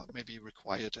maybe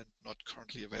required and not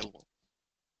currently available.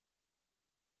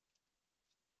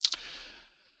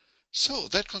 So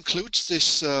that concludes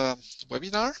this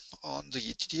webinar on the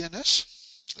Yeti DNS.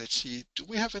 Let's see, do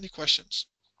we have any questions?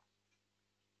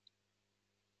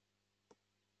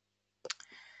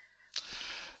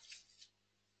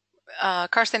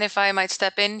 Karsten, if I might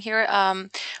step in here.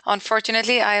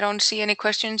 Unfortunately, I don't see any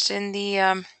questions in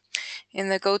the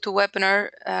GoToWebinar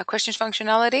questions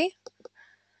functionality.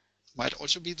 Might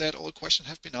also be that all questions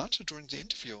have been answered during the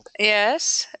interview.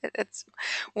 Yes, it's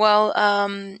well.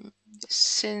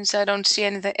 Since I don't see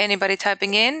anybody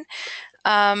typing in,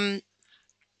 I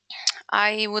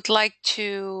would like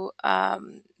to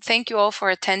thank you all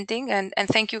for attending, and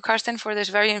thank you, Karsten, for this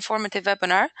very informative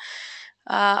webinar.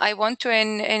 I want to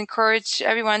encourage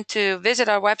everyone to visit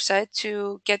our website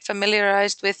to get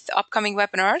familiarized with upcoming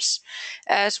webinars,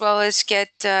 as well as get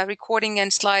recording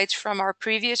and slides from our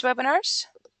previous webinars.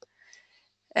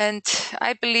 And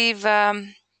I believe,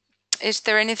 is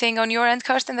there anything on your end,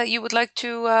 Karsten, that you would like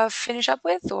to finish up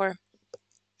with, or?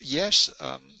 Yes,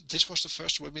 this was the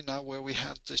first webinar where we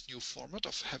had this new format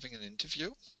of having an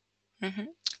interview. Mm-hmm.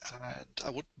 And I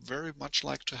would very much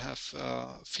like to have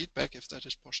feedback, if that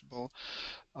is possible,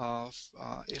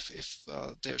 if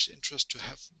there's interest to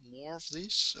have more of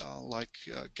these, like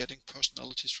getting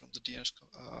personalities from the DNS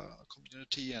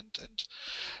community and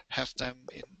have them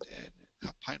in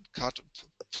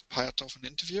part of an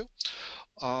interview,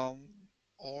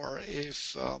 or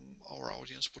if our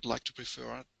audience would like to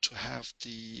prefer to have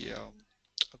the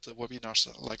webinars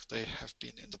like they have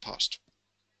been in the past.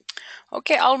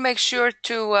 Okay, I'll make sure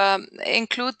to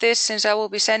include this, since I will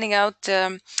be sending out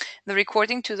the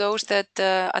recording to those that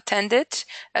attended,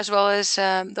 as well as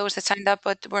those that signed up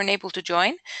but weren't able to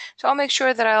join. So I'll make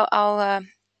sure that I'll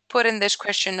put in this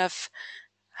question of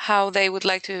how they would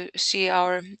like to see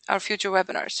our future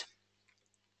webinars.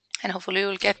 And hopefully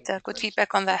we'll get good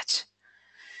feedback on that.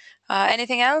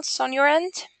 Anything else on your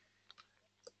end?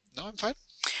 No, I'm fine.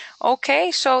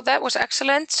 Okay, so that was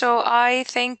excellent. So I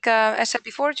think, as said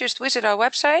before, just visit our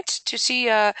website to see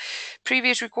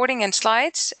previous recording and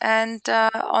slides. And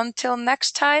until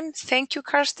next time, thank you,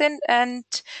 Karsten, and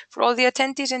for all the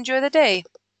attendees, enjoy the day.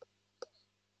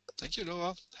 Thank you,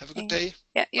 Laura. Have a good day.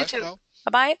 Yeah, you Bye for too. now.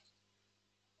 Bye-bye.